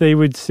that they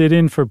would sit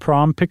in for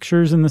prom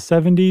pictures in the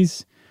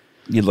 70s?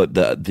 You look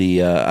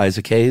the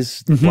Isaac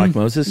Hayes Black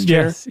Moses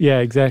chair? Yes, yeah,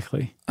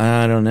 exactly.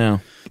 I don't know.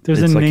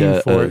 There's it's a like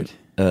name for it.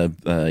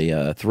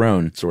 A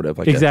throne, sort of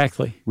like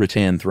exactly. a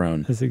rattan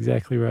throne. That's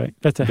exactly right.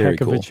 That's a Very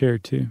heck of cool. a chair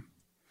too.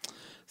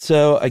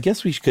 So I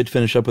guess we could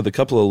finish up with a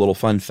couple of little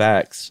fun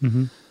facts.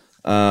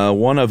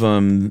 One of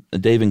them,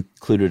 Dave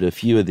included a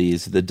few of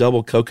these. The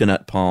double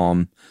coconut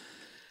palm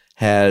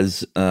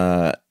has,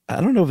 I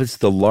don't know if it's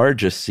the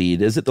largest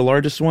seed. Is it the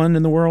largest one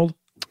in the world?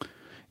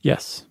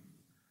 Yes.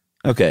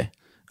 Okay.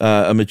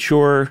 A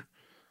mature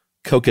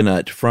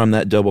coconut from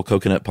that double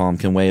coconut palm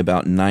can weigh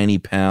about 90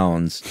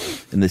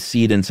 pounds, and the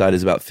seed inside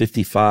is about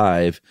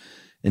 55.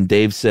 And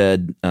Dave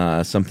said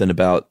something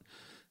about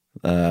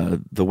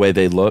the way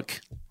they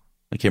look.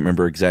 I can't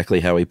remember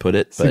exactly how he put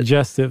it. But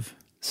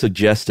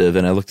suggestive,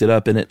 and I looked it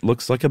up, and it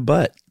looks like a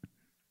butt.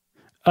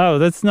 Oh,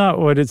 that's not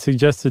what it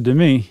suggested to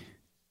me.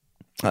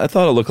 I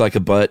thought it looked like a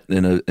butt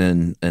and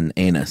an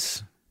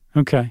anus.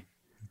 Okay.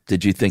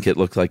 Did you think it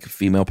looked like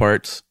female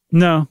parts?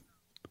 No.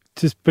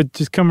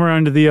 Just come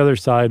around to the other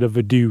side of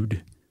a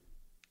dude.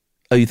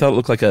 Oh, you thought it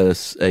looked like a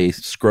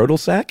scrotal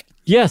sack?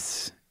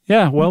 Yes.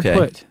 Yeah, well Okay.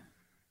 put.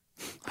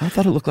 I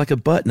thought it looked like a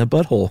butt and a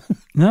butthole.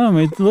 No,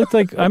 it looked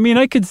like,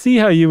 I could see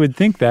how you would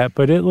think that,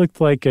 but it looked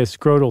like a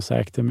scrotal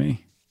sack to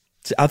me.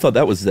 See, I thought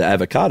that was the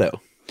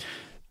avocado.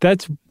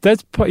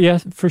 Yeah,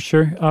 for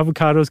sure.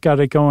 Avocado's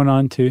got it going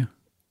on too.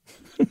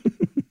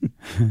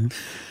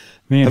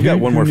 Man, I've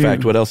got one more who knew?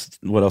 fact. What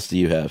else do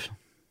you have?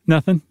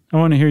 Nothing. I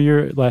want to hear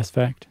your last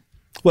fact.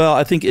 Well,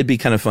 I think it'd be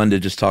kind of fun to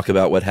just talk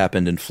about what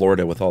happened in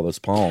Florida with all those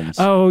palms.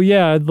 Oh,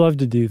 yeah, I'd love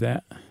to do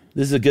that.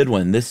 This is a good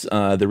one.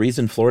 The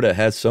reason Florida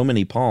has so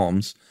many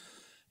palms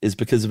is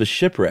because of a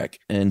shipwreck.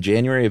 In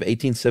January of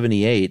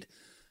 1878,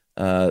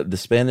 the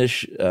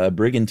Spanish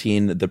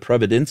brigantine, the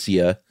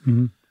Providencia,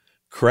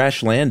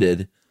 crash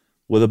landed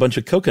with a bunch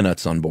of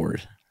coconuts on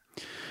board.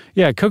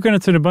 Yeah,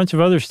 coconuts and a bunch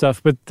of other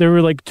stuff, but there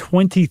were like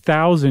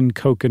 20,000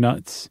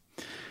 coconuts.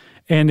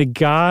 And a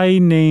guy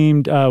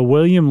named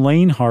William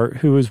Lanehart,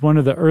 who was one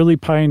of the early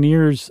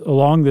pioneers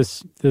along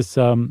this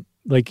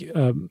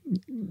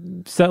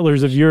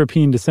settlers of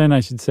European descent,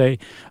 I should say,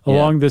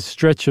 along this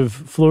stretch of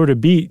Florida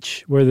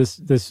beach where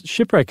this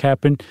shipwreck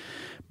happened,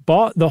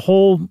 bought the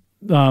whole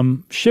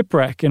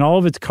shipwreck and all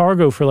of its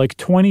cargo for like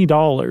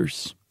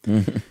 $20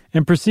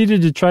 and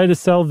proceeded to try to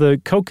sell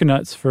the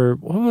coconuts for,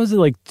 what was it,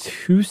 like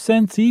 2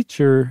 cents each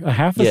or a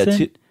half a cent?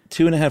 Yeah,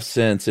 2.5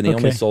 cents, and he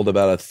only sold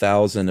about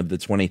 1,000 of the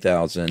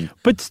 20,000.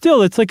 But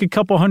still, it's like a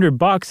couple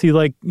 $100. He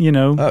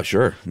Oh,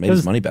 sure. Made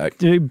his money back.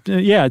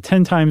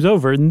 10 times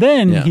over. And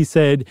then he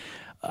said,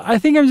 I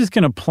think I'm just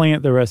going to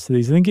plant the rest of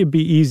these. I think it'd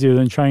be easier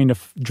than trying to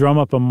drum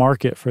up a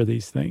market for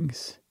these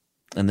things.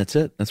 And that's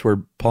it. That's where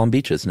Palm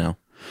Beach is now.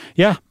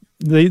 Yeah.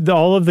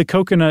 All of the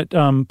coconut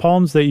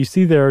palms that you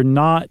see there are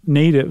not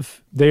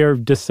native. They are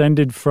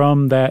descended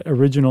from that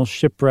original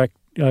shipwreck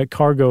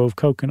cargo of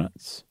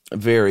coconuts.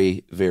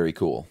 Very, very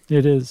cool.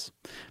 It is.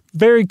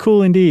 Very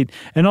cool indeed.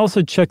 And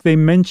also, Chuck, they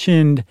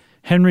mentioned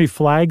Henry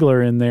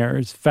Flagler in there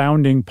as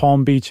founding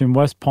Palm Beach and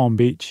West Palm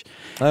Beach.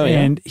 Oh, yeah.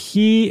 And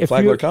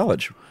Flagler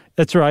College.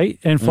 That's right.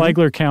 And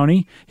Flagler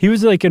County. He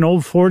was like an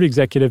old Ford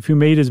executive who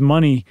made his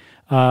money,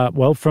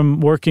 from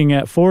working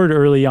at Ford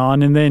early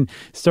on, and then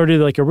started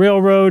like a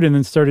railroad, and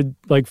then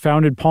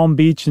founded Palm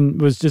Beach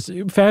and was just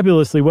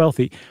fabulously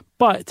wealthy.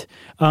 But,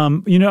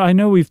 I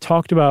know we've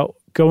talked about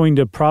going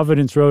to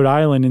Providence, Rhode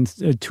Island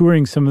and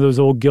touring some of those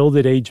old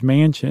Gilded Age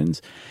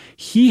mansions.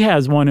 He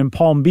has one in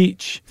Palm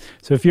Beach.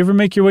 So if you ever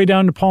make your way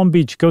down to Palm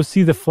Beach, go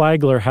see the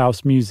Flagler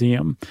House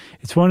Museum.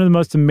 It's one of the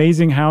most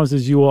amazing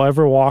houses you will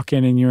ever walk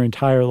in your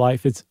entire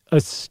life. It's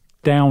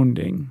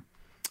astounding.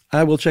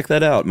 I will check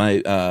that out.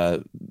 My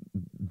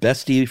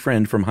bestie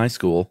friend from high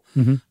school,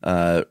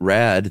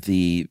 Rad,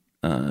 the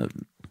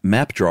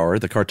map drawer,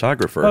 the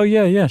cartographer. Oh,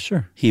 yeah,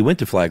 sure. He went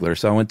to Flagler.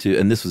 So I went to,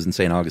 and this was in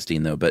St.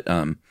 Augustine though, but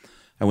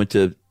I went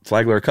to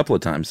Flagler a couple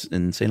of times,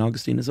 and St.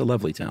 Augustine is a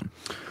lovely town.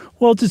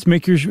 Well, just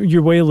make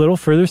your way a little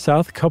further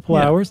south, a couple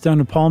hours down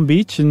to Palm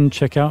Beach, and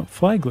check out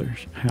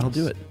Flagler's house. I'll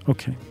do it.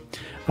 Okay.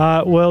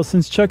 Well,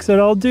 since Chuck said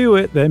I'll do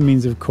it, that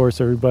means, of course,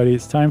 everybody,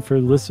 it's time for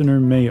listener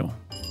mail.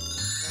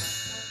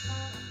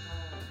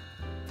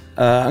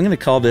 I'm going to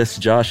call this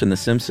Josh and the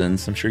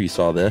Simpsons. I'm sure you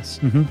saw this.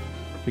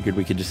 Figured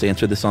we could just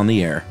answer this on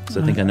the air, so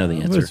I think I know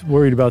the answer. I was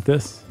worried about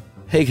this.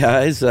 Hey,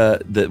 guys,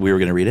 that we were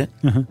going to read it?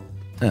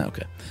 Oh,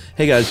 okay.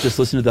 Hey, guys, just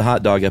listen to the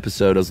hot dog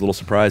episode. I was a little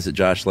surprised that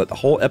Josh let the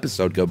whole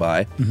episode go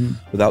by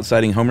without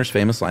citing Homer's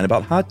famous line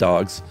about hot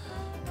dogs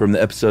from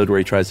the episode where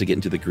he tries to get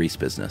into the grease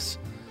business.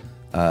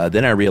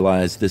 Then I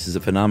realized this is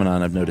a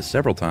phenomenon I've noticed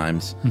several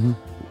times.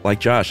 Like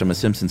Josh, I'm a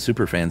Simpsons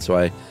superfan, so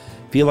I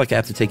feel like I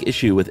have to take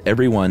issue with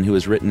everyone who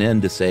has written in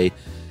to say,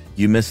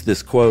 you missed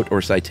this quote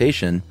or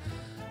citation.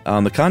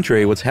 On the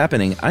contrary, what's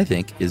happening, I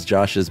think, is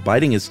Josh is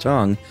biting his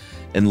tongue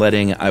and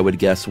letting, I would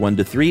guess, 1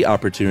 to 3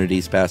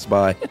 opportunities pass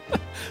by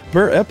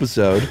per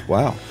episode.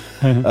 Wow.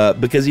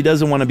 because he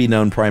doesn't want to be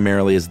known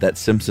primarily as that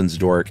Simpsons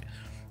dork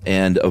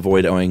and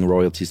avoid owing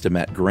royalties to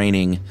Matt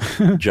Groening.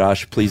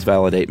 Josh, please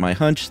validate my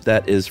hunch.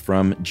 That is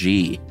from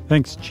G.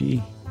 Thanks,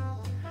 G.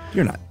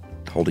 You're not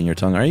holding your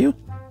tongue, are you?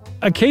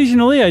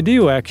 Occasionally, I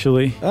do,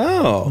 actually.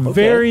 Oh, okay.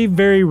 Very,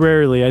 very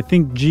rarely. I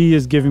think G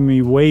is giving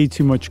me way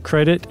too much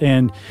credit,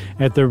 and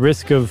at the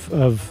risk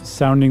of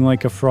sounding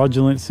like a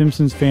fraudulent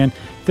Simpsons fan,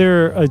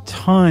 there are a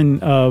ton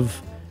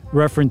of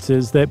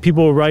references that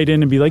people will write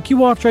in and be like, you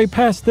walked right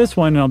past this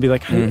one, and I'll be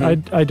like,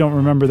 I don't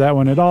remember that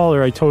one at all,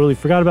 or I totally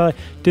forgot about it,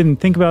 didn't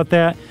think about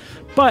that.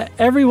 But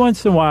every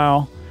once in a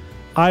while,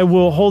 I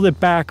will hold it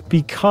back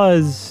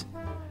because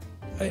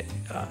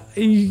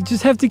you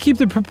just have to keep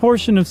the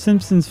proportion of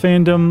Simpsons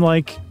fandom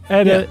like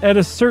at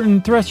a certain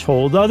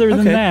threshold. Other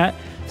than that,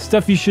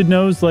 stuff you should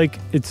know is like,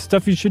 it's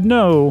stuff you should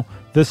know.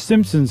 The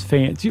Simpsons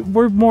fans,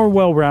 we're more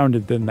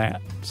well-rounded than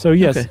that. So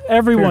yes,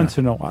 every once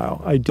in a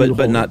while I do.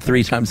 But not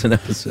 3 times an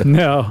episode.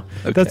 No,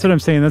 that's what I'm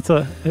saying.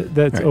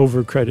 That's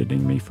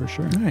over-crediting me for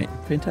sure. All right,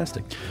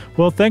 fantastic.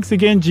 Well, thanks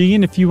again, G.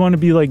 And if you want to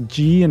be like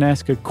G and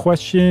ask a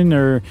question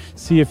or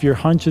see if your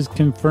hunch is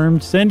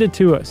confirmed, send it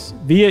to us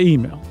via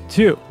email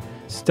to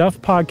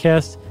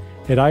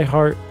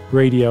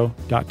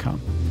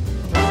stuffpodcast@iheartradio.com.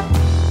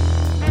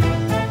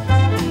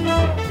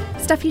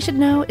 Stuff You Should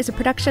Know is a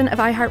production of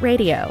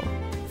iHeartRadio.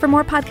 For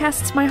more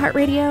podcasts from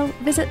iHeartRadio,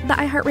 visit the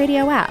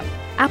iHeartRadio app,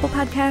 Apple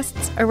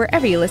Podcasts, or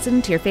wherever you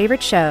listen to your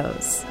favorite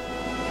shows.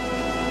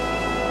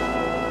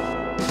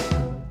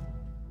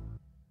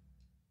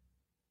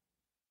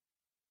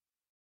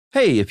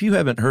 Hey, if you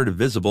haven't heard of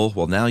Visible,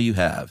 well, now you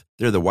have.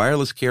 They're the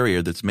wireless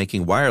carrier that's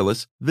making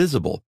wireless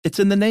visible. It's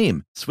in the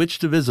name. Switch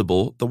to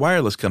Visible, the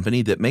wireless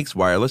company that makes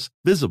wireless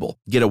visible.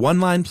 Get a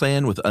one-line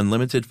plan with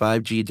unlimited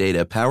 5G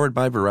data powered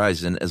by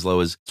Verizon as low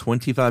as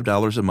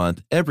 $25 a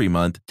month every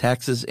month,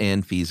 taxes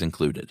and fees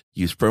included.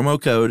 Use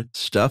promo code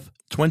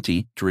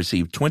STUFF20 to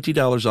receive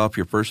 $20 off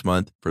your first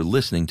month for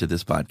listening to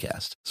this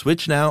podcast.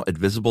 Switch now at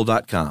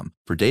Visible.com.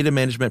 For data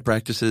management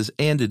practices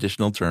and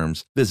additional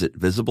terms, visit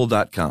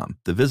Visible.com.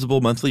 The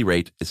Visible monthly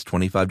rate is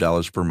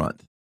 $25 per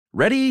month.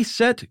 Ready,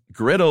 set,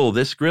 griddle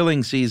this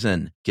grilling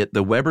season. Get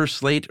the Weber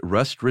Slate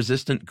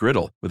rust-resistant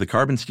griddle. With a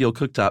carbon steel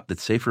cooktop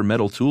that's safe for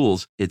metal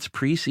tools, it's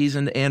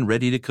pre-seasoned and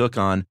ready to cook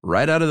on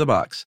right out of the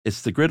box.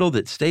 It's the griddle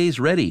that stays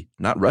ready,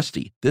 not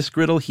rusty. This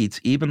griddle heats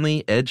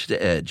evenly edge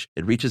to edge.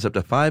 It reaches up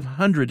to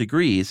 500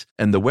 degrees,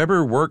 and the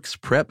Weber Works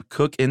Prep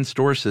Cook and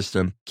Store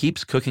system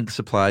keeps cooking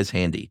supplies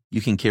handy. You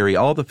can carry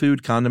all the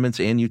food, condiments,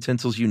 and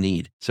utensils you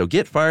need. So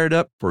get fired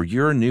up for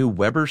your new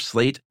Weber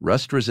Slate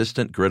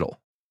rust-resistant griddle.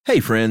 Hey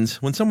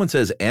friends, when someone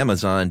says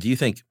Amazon, do you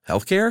think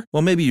healthcare?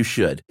 Well, maybe you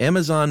should.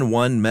 Amazon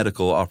One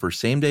Medical offers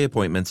same-day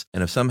appointments,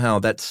 and if somehow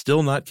that's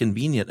still not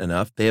convenient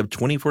enough, they have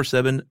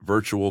 24/7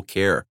 virtual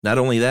care. Not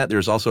only that,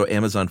 there's also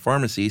Amazon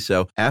Pharmacy,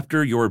 so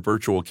after your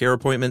virtual care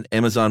appointment,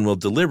 Amazon will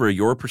deliver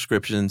your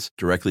prescriptions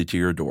directly to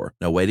your door.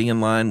 No waiting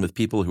in line with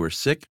people who are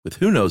sick with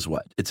who knows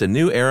what. It's a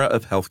new era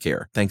of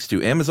healthcare. Thanks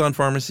to Amazon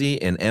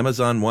Pharmacy and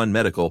Amazon One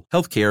Medical,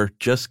 healthcare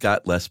just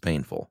got less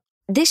painful.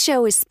 This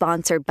show is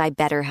sponsored by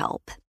BetterHelp.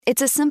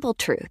 It's a simple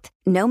truth.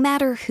 No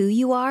matter who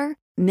you are,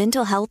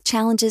 mental health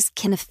challenges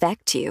can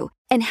affect you,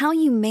 and how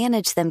you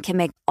manage them can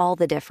make all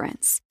the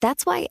difference.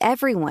 That's why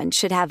everyone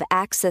should have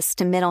access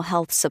to mental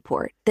health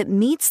support that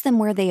meets them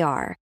where they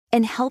are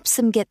and helps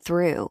them get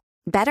through.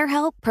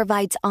 BetterHelp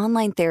provides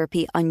online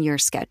therapy on your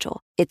schedule.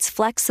 It's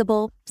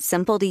flexible,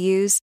 simple to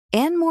use,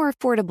 and more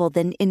affordable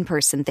than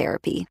in-person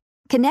therapy.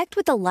 Connect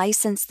with a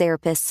licensed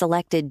therapist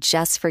selected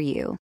just for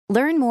you.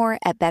 Learn more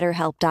at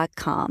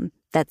BetterHelp.com.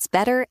 That's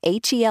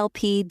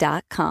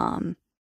BetterHelp.com.